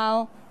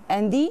style,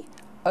 and the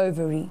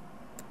ovary.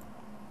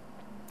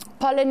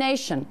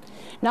 Pollination.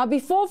 Now,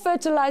 before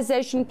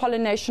fertilization,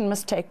 pollination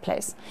must take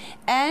place.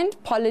 And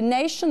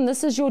pollination,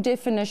 this is your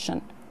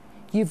definition.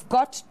 You've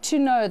got to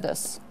know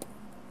this.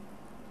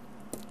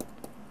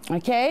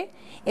 Okay?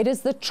 It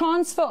is the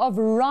transfer of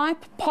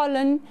ripe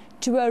pollen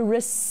to a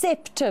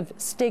receptive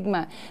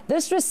stigma.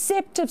 This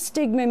receptive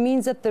stigma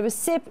means that the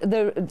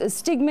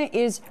stigma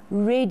is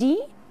ready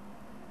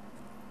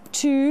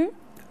to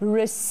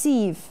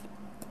receive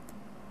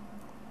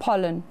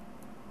pollen.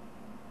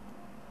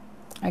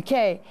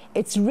 Okay,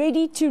 it's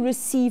ready to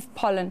receive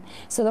pollen.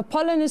 So the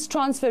pollen is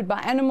transferred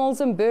by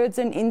animals and birds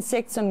and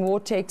insects and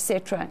water,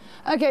 etc.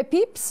 Okay,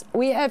 peeps,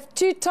 we have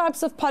two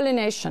types of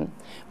pollination.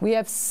 We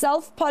have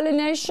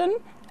self-pollination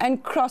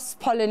and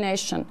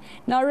cross-pollination.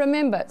 Now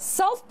remember,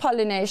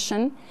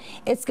 self-pollination,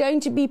 it's going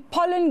to be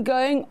pollen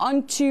going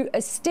onto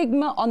a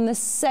stigma on the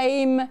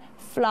same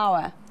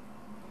flower.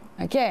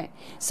 Okay,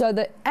 so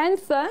the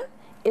anther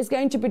is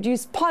going to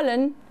produce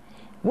pollen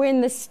when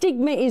the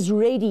stigma is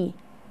ready.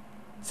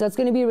 So it's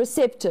going to be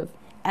receptive,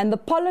 and the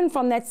pollen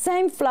from that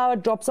same flower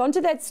drops onto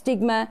that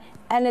stigma,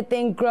 and it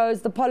then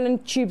grows. The pollen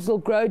tubes will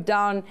grow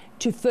down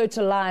to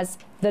fertilize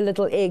the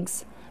little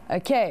eggs,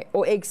 okay,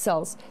 or egg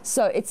cells.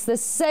 So it's the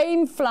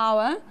same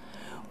flower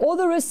or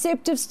the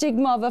receptive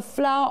stigma of a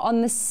flower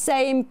on the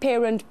same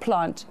parent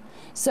plant.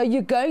 So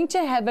you're going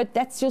to have it,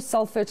 that's your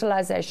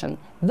self-fertilization.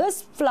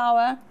 This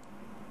flower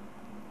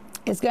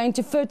is going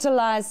to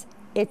fertilize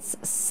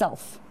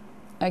itself,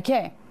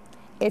 okay?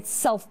 It's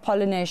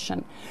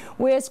self-pollination.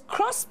 Whereas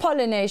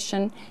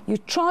cross-pollination, you're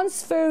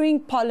transferring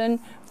pollen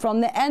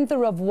from the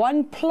anther of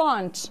one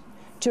plant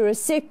to a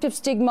receptive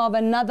stigma of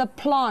another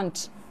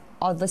plant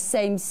of the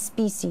same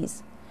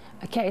species.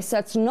 Okay, so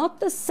it's not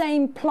the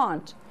same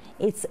plant,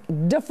 it's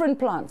different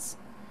plants.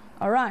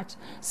 All right,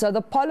 so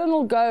the pollen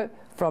will go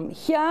from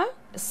here,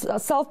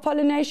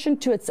 self-pollination,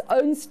 to its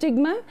own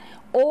stigma,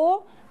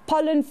 or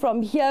pollen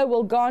from here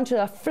will go onto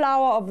a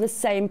flower of the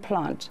same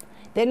plant.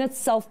 Then it's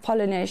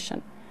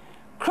self-pollination.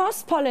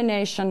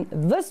 Cross-pollination,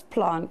 this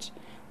plant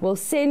will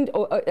send,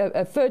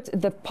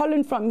 the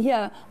pollen from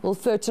here will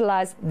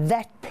fertilize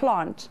that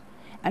plant,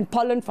 and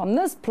pollen from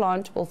this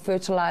plant will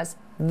fertilize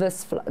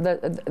this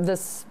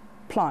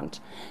plant.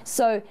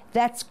 So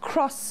that's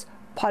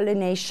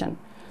cross-pollination.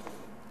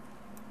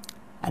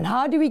 And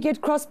how do we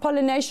get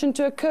cross-pollination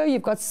to occur?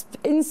 You've got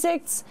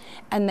insects,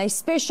 and they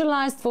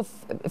specialized for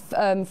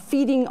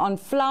feeding on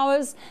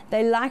flowers.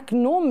 They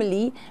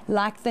normally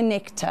like the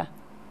nectar.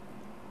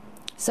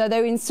 So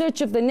they're in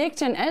search of the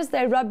nectar, and as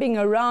they're rubbing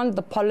around,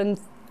 the pollen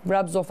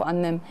rubs off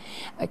on them.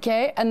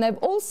 Okay, and they've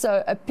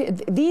also,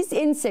 these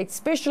insects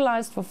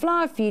specialized for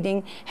flower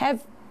feeding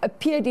have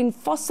appeared in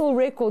fossil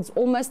records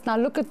almost, now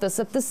look at this,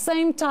 at the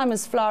same time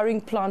as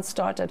flowering plants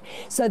started.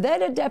 So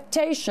that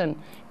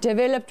adaptation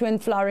developed when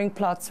flowering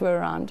plants were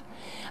around.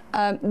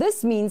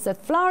 This means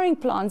that flowering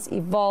plants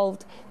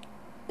evolved,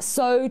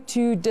 so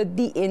too did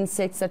the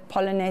insects that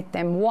pollinate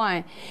them.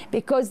 Why?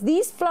 Because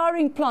these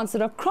flowering plants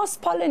that are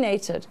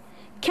cross-pollinated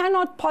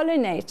cannot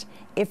pollinate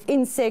if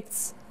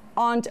insects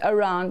aren't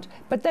around,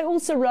 but they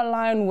also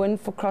rely on wind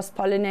for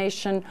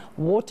cross-pollination,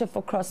 water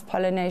for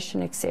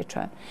cross-pollination,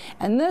 etc.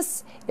 And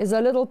this is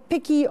a little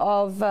picky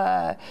of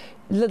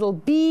little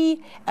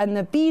bee, and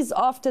the bee's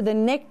after the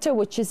nectar,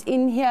 which is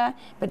in here.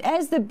 But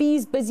as the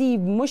bee's busy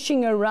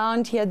mushing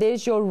around here,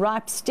 there's your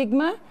ripe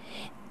stigma.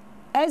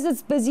 As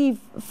it's busy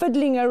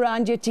fiddling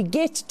around here to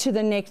get to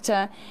the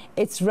nectar,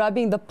 it's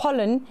rubbing the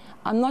pollen.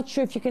 I'm not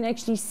sure if you can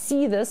actually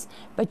see this,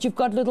 but you've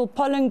got little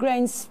pollen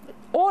grains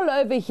all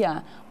over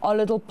here, are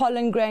little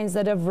pollen grains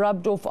that have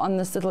rubbed off on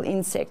this little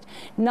insect.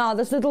 Now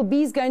this little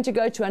bee is going to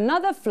go to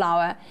another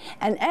flower,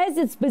 and as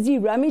it's busy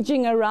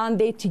rummaging around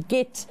there to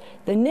get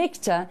the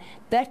nectar,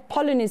 that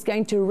pollen is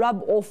going to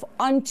rub off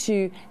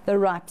onto the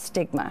ripe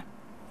stigma.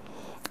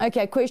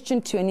 Okay,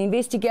 question 2. An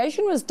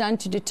investigation was done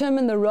to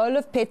determine the role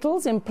of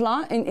petals in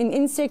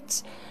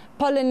insect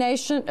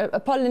pollination,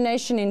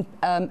 pollination in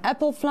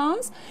apple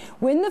flowers.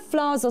 When the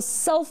flowers are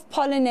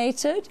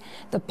self-pollinated,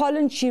 the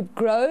pollen tube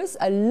grows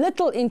a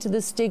little into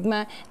the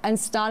stigma, and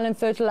style and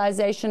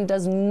fertilization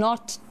does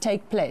not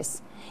take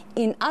place.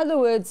 In other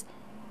words,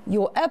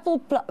 your apple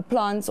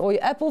plants or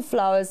your apple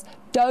flowers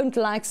don't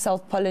like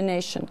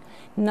self-pollination.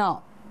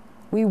 Now,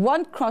 we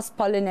want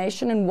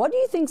cross-pollination, and what do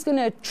you think is going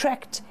to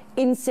attract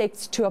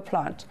insects to a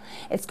plant?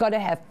 It's got to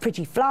have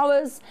pretty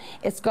flowers,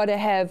 it's got to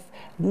have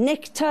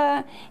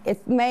nectar,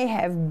 it may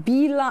have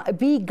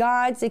bee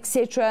guides,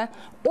 etc.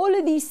 All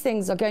of these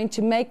things are going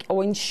to make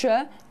or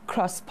ensure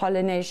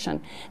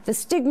cross-pollination. The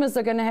stigmas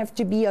are going to have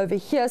to be over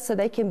here so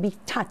they can be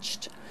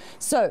touched.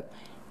 So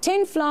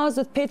 10 flowers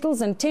with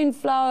petals and 10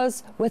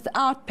 flowers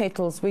without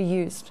petals were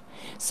used.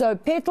 So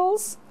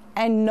petals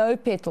and no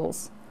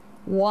petals.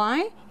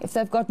 Why? If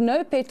they've got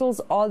no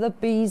petals, are the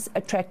bees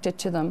attracted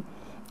to them?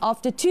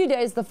 After 2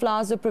 days, the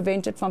flowers were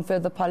prevented from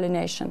further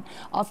pollination.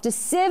 After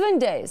 7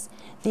 days,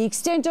 the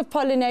extent of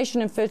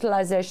pollination and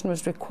fertilization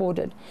was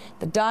recorded.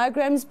 The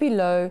diagrams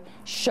below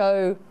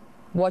show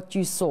what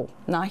you saw.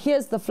 Now,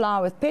 here's the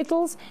flower with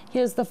petals.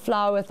 Here's the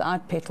flower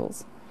without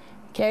petals.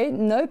 Okay,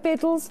 no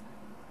petals,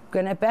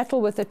 going to battle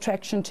with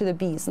attraction to the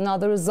bees. Now,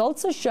 the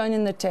results are shown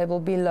in the table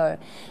below.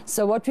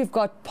 So what we've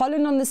got,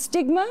 pollen on the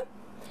stigma.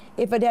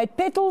 If it had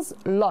petals,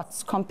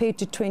 lots compared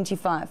to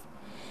 25.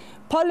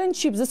 Pollen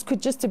tubes, this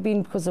could just have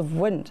been because of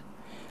wind.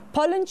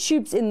 Pollen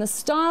tubes in the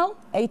style,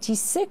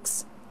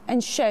 86,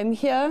 and shame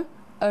here,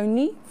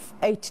 only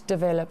 8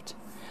 developed.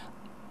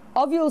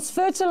 Ovules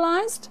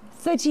fertilized,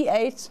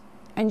 38,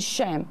 and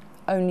shame,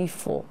 only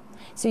 4.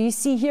 So you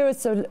see here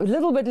it's a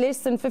little bit less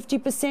than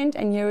 50%,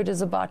 and here it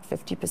is about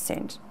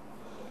 50%.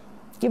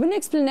 Give an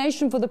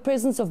explanation for the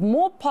presence of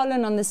more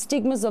pollen on the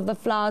stigmas of the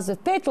flowers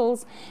with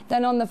petals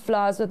than on the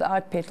flowers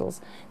without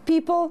petals.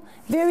 People,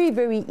 very,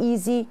 very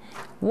easy.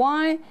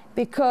 Why?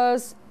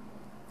 Because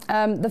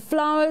the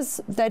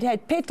flowers that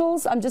had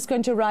petals, I'm just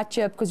going to write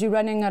here because you're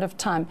running out of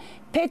time.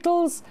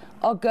 Petals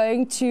are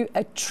going to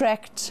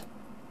attract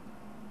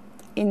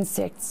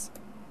insects.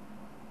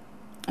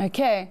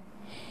 Okay.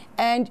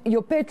 And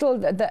your petal,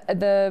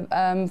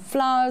 the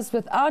flowers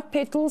without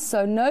petals,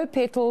 so no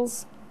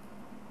petals.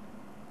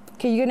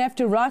 Okay, you're going to have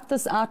to write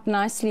this out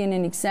nicely in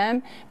an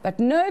exam, but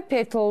no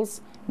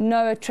petals,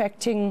 no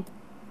attracting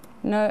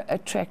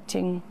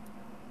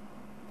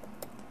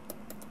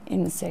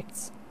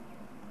insects.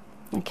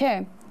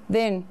 Okay,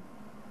 then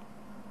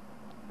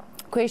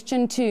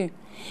question 2.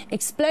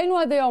 Explain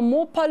why there are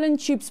more pollen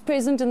tubes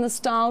present in the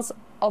styles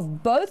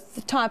of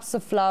both types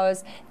of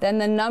flowers than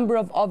the number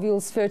of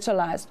ovules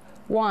fertilized.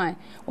 Why?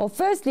 Well,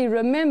 firstly,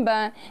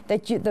 remember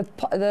that the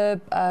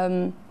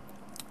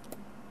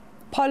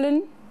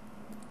pollen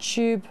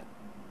tube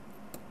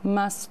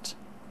must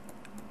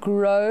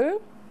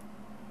grow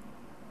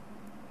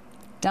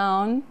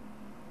down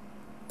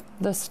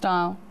the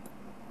style.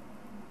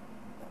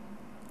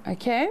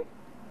 Okay?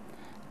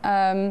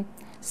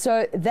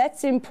 So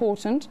that's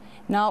important.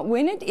 Now,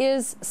 when it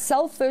is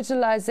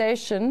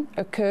self-fertilization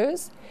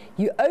occurs,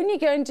 you're only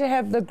going to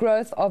have the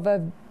growth of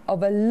a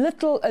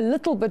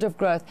little bit of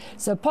growth.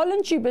 So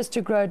pollen tube is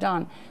to grow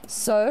down.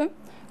 So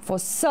for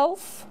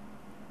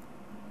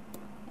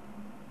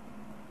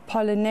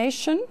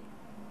self-pollination,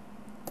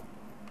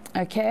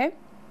 okay,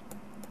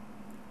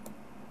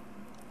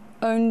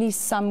 only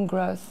some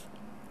growth.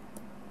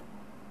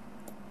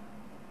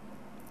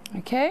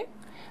 Okay,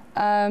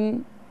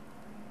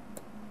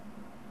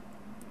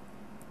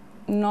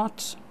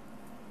 not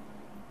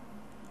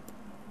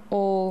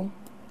all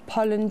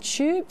pollen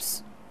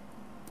tubes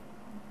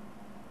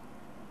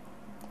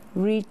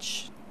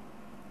reach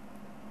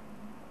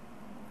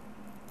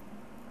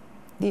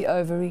the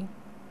ovary.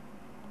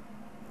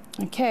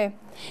 Okay,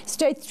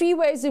 state 3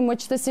 ways in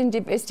which this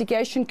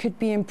investigation could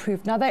be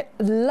improved. Now, they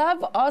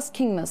love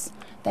asking this.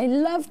 They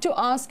love to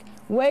ask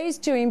ways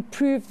to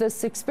improve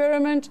this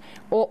experiment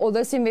or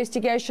this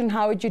investigation.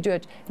 How would you do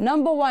it?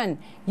 Number 1,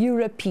 you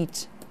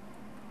repeat.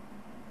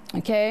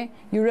 Okay,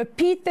 you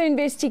repeat the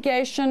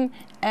investigation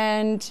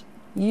and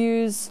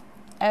use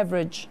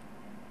average.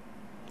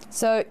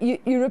 So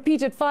you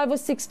repeat it 5 or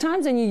 6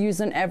 times and you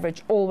use an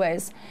average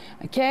always.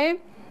 Okay,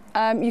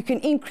 you can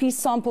increase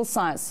sample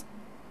size.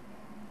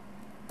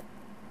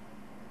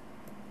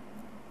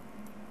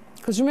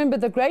 Because remember,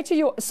 the greater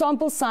your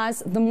sample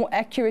size, the more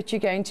accurate you're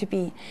going to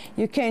be.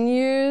 You can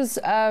use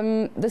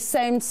the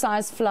same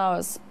size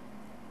flowers.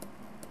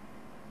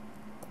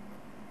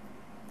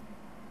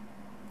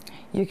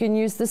 You can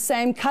use the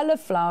same color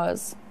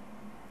flowers.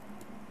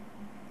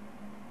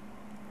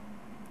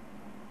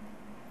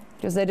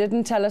 Because they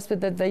didn't tell us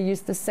whether they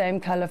used the same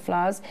color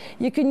flowers.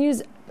 You can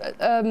use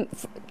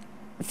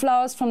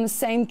flowers from the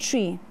same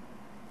tree.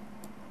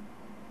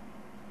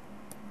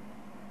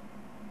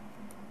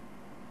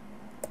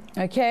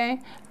 Okay,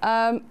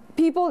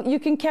 people, you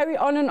can carry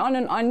on and on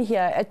and on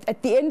here.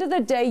 At the end of the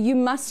day, you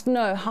must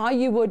know how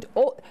you would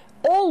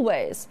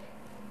always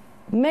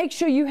make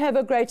sure you have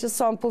a greater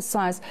sample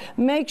size.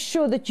 Make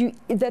sure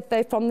that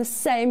they're from the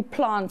same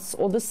plants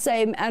or the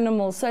same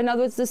animals. So in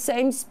other words, the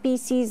same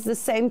species, the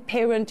same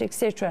parent,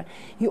 etc.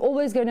 You're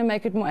always going to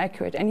make it more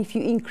accurate. And if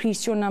you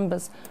increase your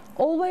numbers,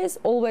 Always,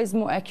 always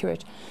more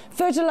accurate.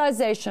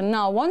 Fertilization.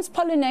 Now, once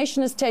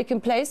pollination has taken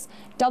place,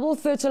 double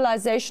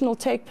fertilization will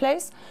take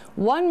place.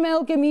 One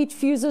male gamete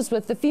fuses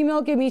with the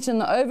female gamete in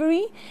the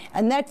ovary,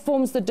 and that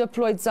forms the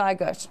diploid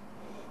zygote.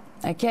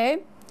 Okay?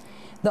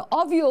 The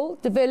ovule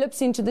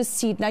develops into the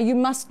seed. Now, you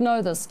must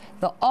know this.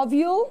 The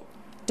ovule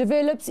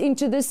develops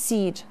into the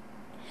seed,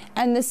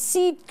 and the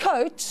seed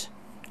coat,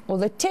 or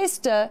the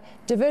tester,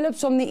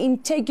 develops from the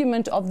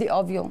integument of the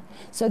ovule.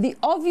 So the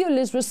ovule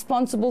is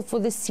responsible for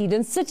the seed,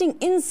 and sitting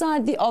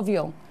inside the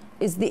ovule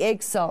is the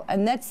egg cell,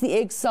 and that's the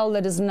egg cell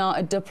that is now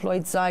a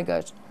diploid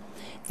zygote.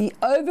 The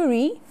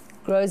ovary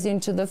grows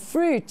into the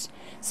fruit.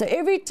 So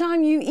every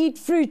time you eat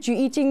fruit, you're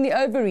eating the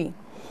ovary.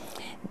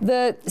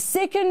 The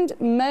second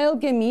male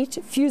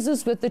gamete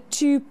fuses with the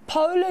two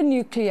polar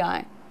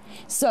nuclei.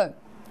 So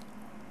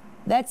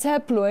that's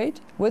haploid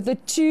with the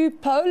two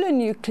polar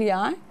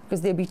nuclei,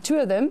 because there'll be two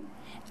of them,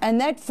 and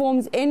that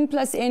forms N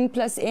plus N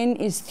plus N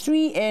is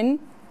 3N,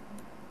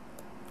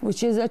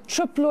 which is a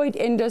triploid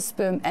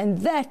endosperm, and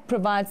that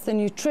provides the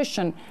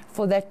nutrition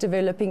for that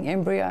developing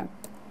embryo.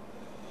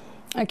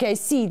 Okay,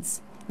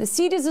 seeds. The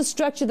seed is a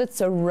structure that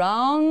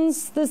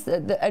surrounds this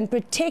and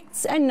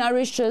protects and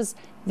nourishes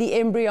the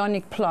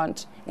embryonic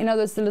plant, in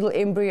other words, the little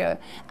embryo,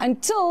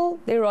 until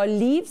there are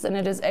leaves and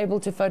it is able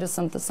to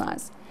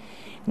photosynthesize.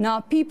 Now,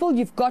 people,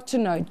 you've got to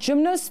know,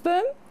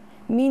 gymnosperm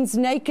means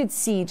naked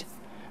seed.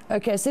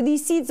 Okay, so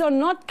these seeds are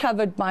not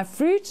covered by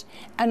fruit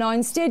and are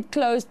instead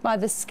closed by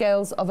the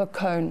scales of a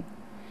cone.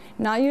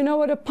 Now, you know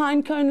what a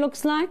pine cone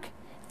looks like?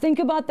 Think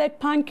about that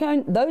pine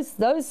cone.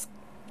 Those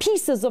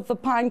pieces of the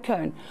pine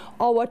cone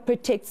are what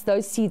protects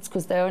those seeds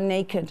because they are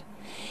naked.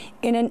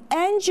 In an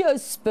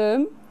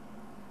angiosperm,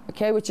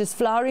 okay, which is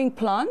flowering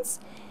plants,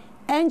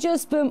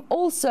 angiosperm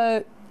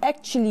also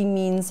actually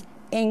means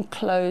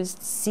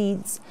enclosed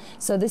seeds.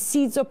 So the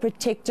seeds are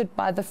protected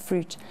by the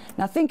fruit.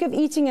 Now think of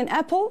eating an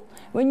apple.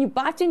 When you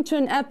bite into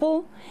an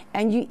apple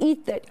and you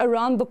eat that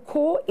around the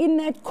core, in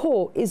that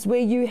core is where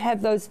you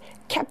have those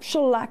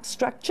capsule-like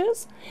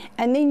structures,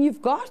 and then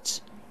you've got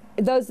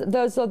those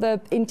are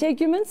the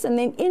integuments, and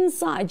then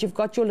inside you've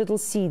got your little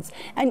seeds,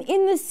 and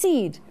in the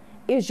seed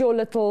is your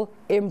little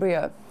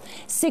embryo.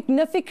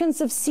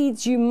 Significance of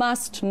seeds you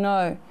must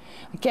know.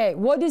 Okay,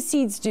 what do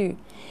seeds do?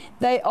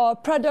 They are a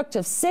product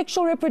of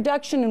sexual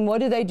reproduction, and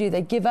what do?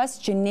 They give us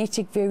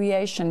genetic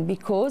variation,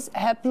 because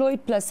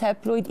haploid plus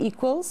haploid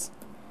equals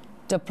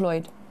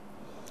diploid.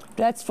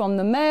 That's from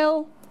the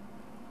male,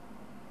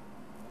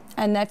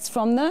 and that's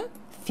from the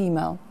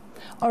female.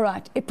 All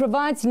right, it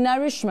provides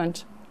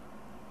nourishment.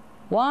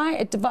 Why?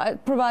 It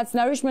provides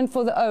nourishment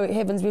for the, oh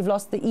heavens, we've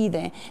lost the E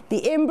there.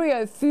 The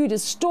embryo food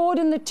is stored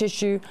in the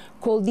tissue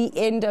called the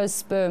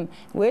endosperm.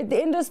 Where did the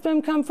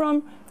endosperm come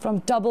from? From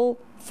double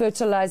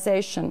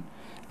fertilization.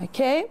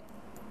 Okay?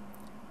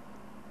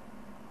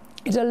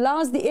 It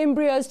allows the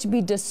embryos to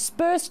be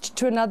dispersed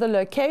to another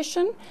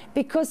location,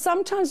 because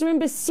sometimes,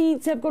 remember,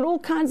 seeds have got all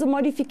kinds of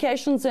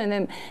modifications in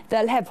them.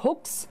 They'll have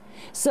hooks.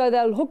 So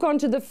they'll hook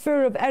onto the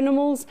fur of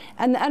animals,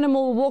 and the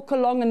animal will walk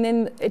along, and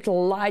then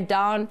it'll lie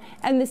down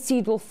and the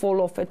seed will fall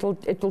off. It'll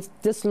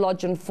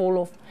dislodge and fall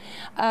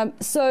off.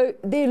 So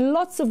there are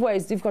lots of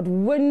ways. You've got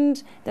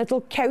wind that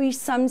will carry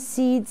some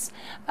seeds.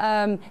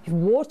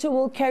 Water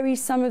will carry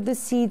some of the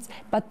seeds,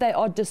 but they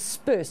are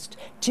dispersed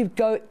to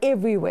go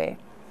everywhere.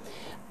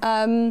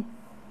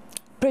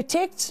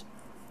 Protect.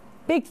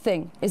 Big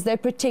thing is they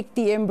protect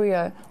the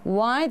embryo.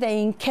 Why?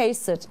 They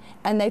encase it,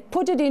 and they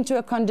put it into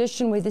a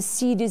condition where the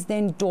seed is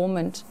then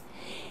dormant.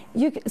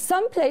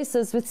 Some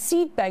places with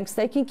seed banks,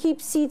 they can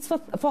keep seeds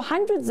for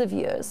hundreds of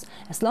years,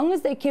 as long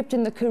as they're kept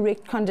in the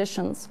correct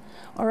conditions.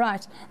 All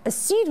right, a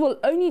seed will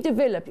only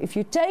develop if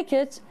you take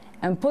it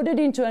and put it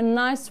into a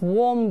nice,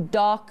 warm,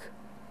 dark,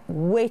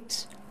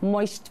 wet,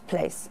 moist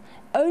place.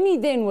 Only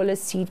then will a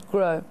seed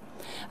grow.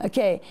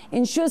 Okay,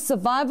 ensures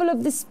survival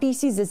of the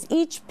species, as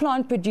each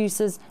plant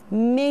produces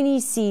many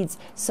seeds,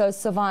 so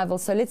survival.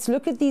 So let's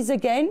look at these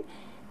again.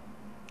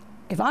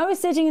 If I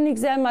was setting an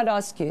exam, I'd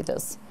ask you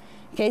this.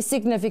 Okay,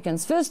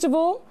 significance. First of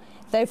all,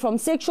 they're from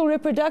sexual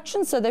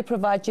reproduction, so they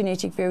provide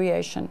genetic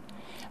variation.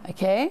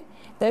 Okay,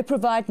 they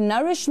provide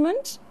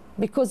nourishment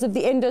because of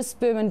the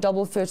endosperm and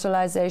double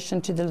fertilization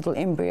to the little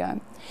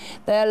embryo.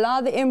 They allow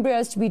the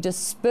embryos to be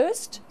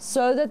dispersed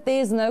so that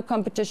there is no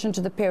competition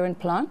to the parent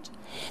plant.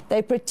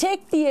 They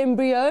protect the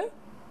embryo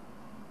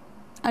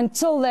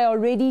until they are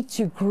ready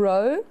to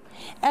grow,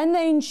 and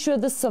they ensure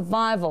the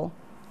survival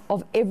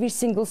of every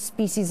single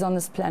species on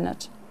this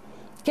planet.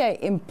 Okay,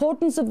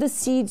 importance of the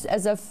seeds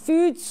as a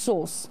food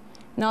source.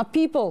 Now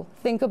people,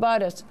 think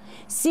about it.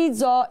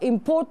 Seeds are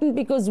important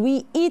because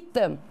we eat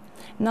them.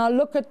 Now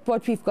look at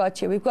what we've got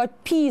here. We've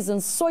got peas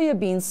and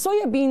soybeans.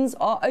 Soybeans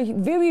are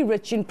very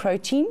rich in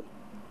protein.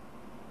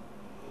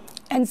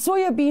 And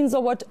soybeans are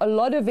what a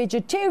lot of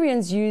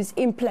vegetarians use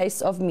in place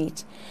of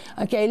meat.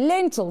 Okay,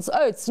 lentils,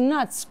 oats,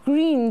 nuts,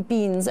 green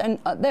beans, and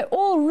they're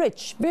all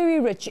rich, very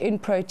rich in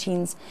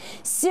proteins.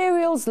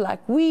 Cereals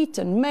like wheat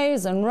and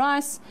maize and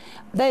rice,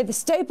 they're the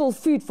staple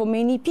food for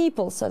many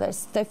people, so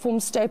they form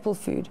staple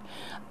food.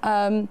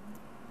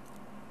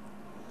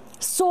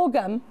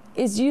 Sorghum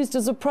is used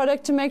as a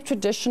product to make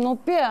traditional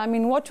beer. I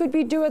mean, what would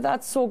we do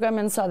without sorghum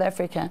in South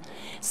Africa?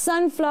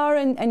 Sunflower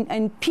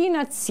and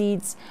peanut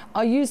seeds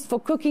are used for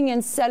cooking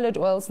and salad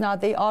oils. Now,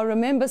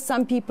 remember,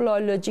 some people are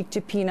allergic to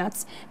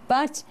peanuts,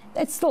 but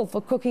it's still for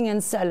cooking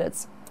and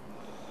salads.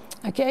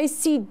 Okay,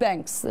 seed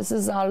banks. This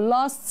is our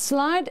last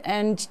slide,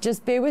 and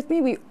just bear with me.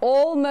 We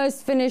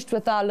almost finished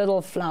with our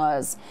little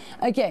flowers.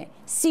 Okay,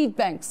 seed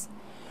banks.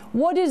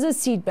 What is a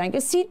seed bank?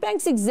 A seed bank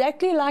is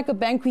exactly like a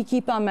bank we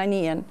keep our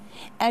money in.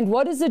 And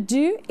what does it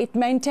do? It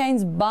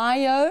maintains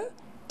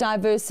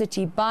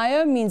biodiversity.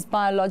 Bio means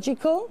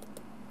biological,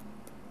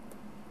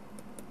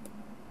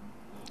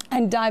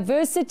 and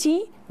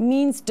diversity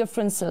means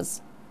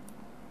differences.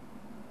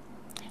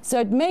 So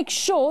it makes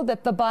sure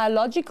that the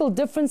biological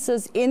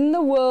differences in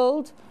the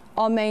world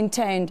are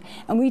maintained.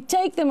 And we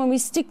take them and we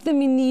stick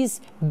them in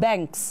these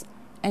banks.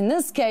 In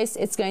this case,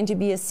 it's going to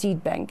be a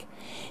seed bank.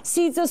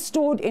 Seeds are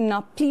stored in,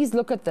 now please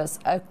look at this,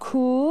 a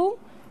cool,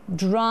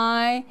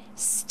 dry,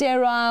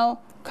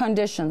 sterile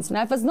conditions.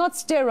 Now, if it's not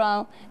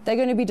sterile, they're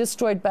going to be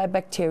destroyed by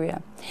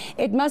bacteria.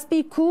 It must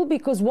be cool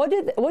because what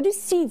do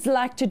seeds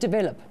like to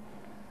develop?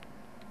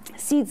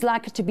 Seeds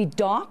like it to be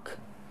dark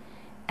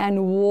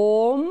and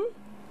warm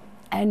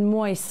and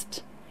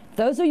moist.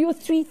 Those are your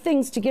three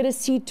things to get a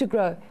seed to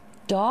grow: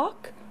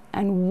 dark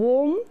and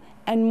warm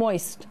and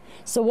moist.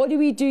 So what do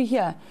we do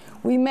here?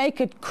 We make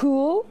it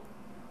cool,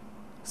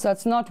 so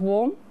it's not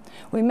warm.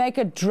 We make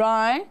it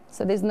dry,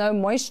 so there's no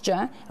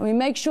moisture. And we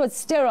make sure it's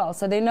sterile,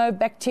 so there are no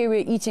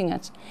bacteria eating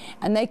it.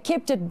 And they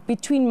kept it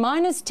between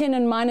 -10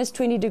 and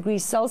 -20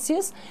 degrees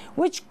Celsius,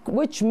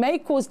 which may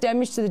cause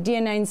damage to the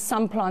DNA in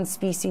some plant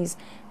species,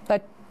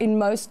 but in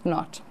most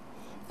not.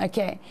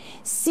 Okay,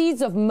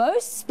 seeds of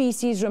most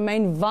species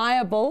remain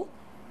viable,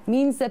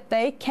 means that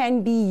they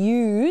can be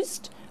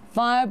used.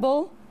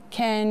 Viable,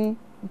 can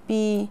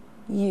be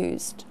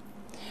used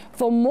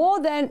for more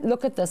than,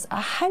 look at this,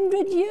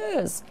 100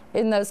 years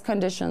in those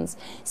conditions.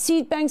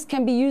 Seed banks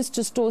can be used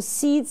to store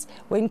seeds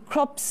when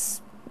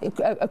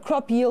a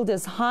crop yield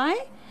is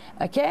high.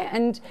 Okay,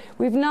 and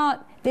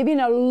there've been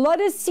a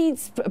lot of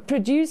seeds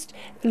produced,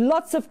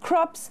 lots of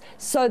crops,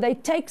 so they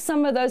take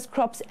some of those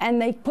crops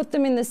and they put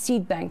them in the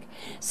seed bank.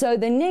 So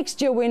the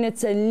next year when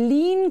it's a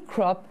lean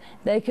crop,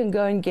 they can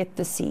go and get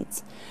the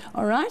seeds.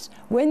 All right,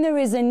 when there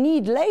is a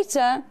need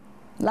later,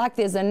 like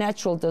there's a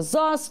natural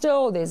disaster,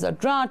 or there's a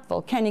drought,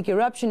 volcanic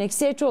eruption,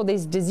 etc., or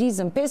there's disease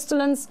and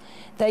pestilence,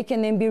 they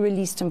can then be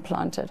released and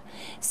planted.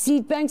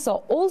 Seed banks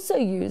are also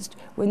used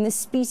when the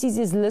species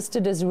is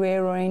listed as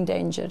rare or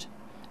endangered.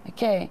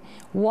 Okay,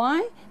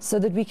 why? So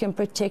that we can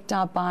protect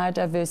our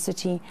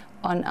biodiversity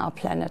on our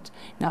planet.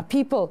 Now,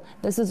 people,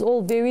 this is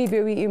all very,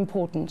 very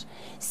important.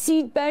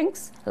 Seed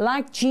banks,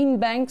 like gene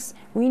banks,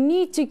 we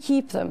need to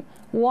keep them.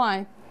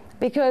 Why?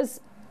 Because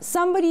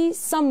somebody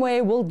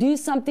somewhere will do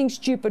something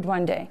stupid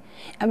one day,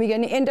 and we're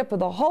going to end up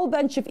with a whole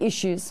bunch of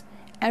issues,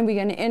 and we're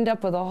going to end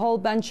up with a whole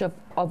bunch of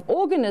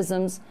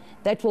organisms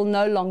that will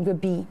no longer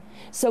be.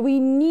 So we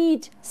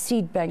need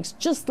seed banks,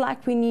 just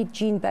like we need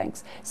gene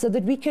banks, so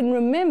that we can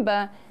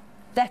remember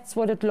that's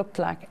what it looked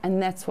like,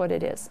 and that's what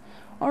it is.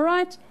 All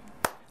right?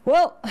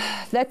 Well,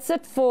 that's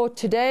it for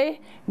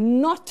today.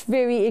 Not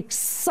very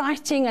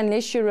exciting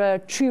unless you're a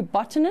true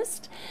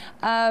botanist,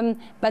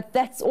 but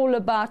that's all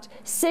about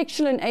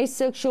sexual and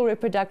asexual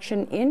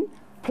reproduction in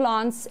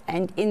plants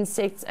and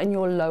insects and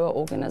your lower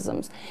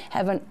organisms.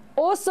 Have an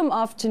awesome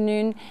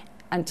afternoon.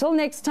 Until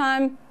next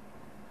time,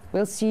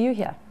 we'll see you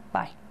here.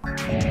 Bye.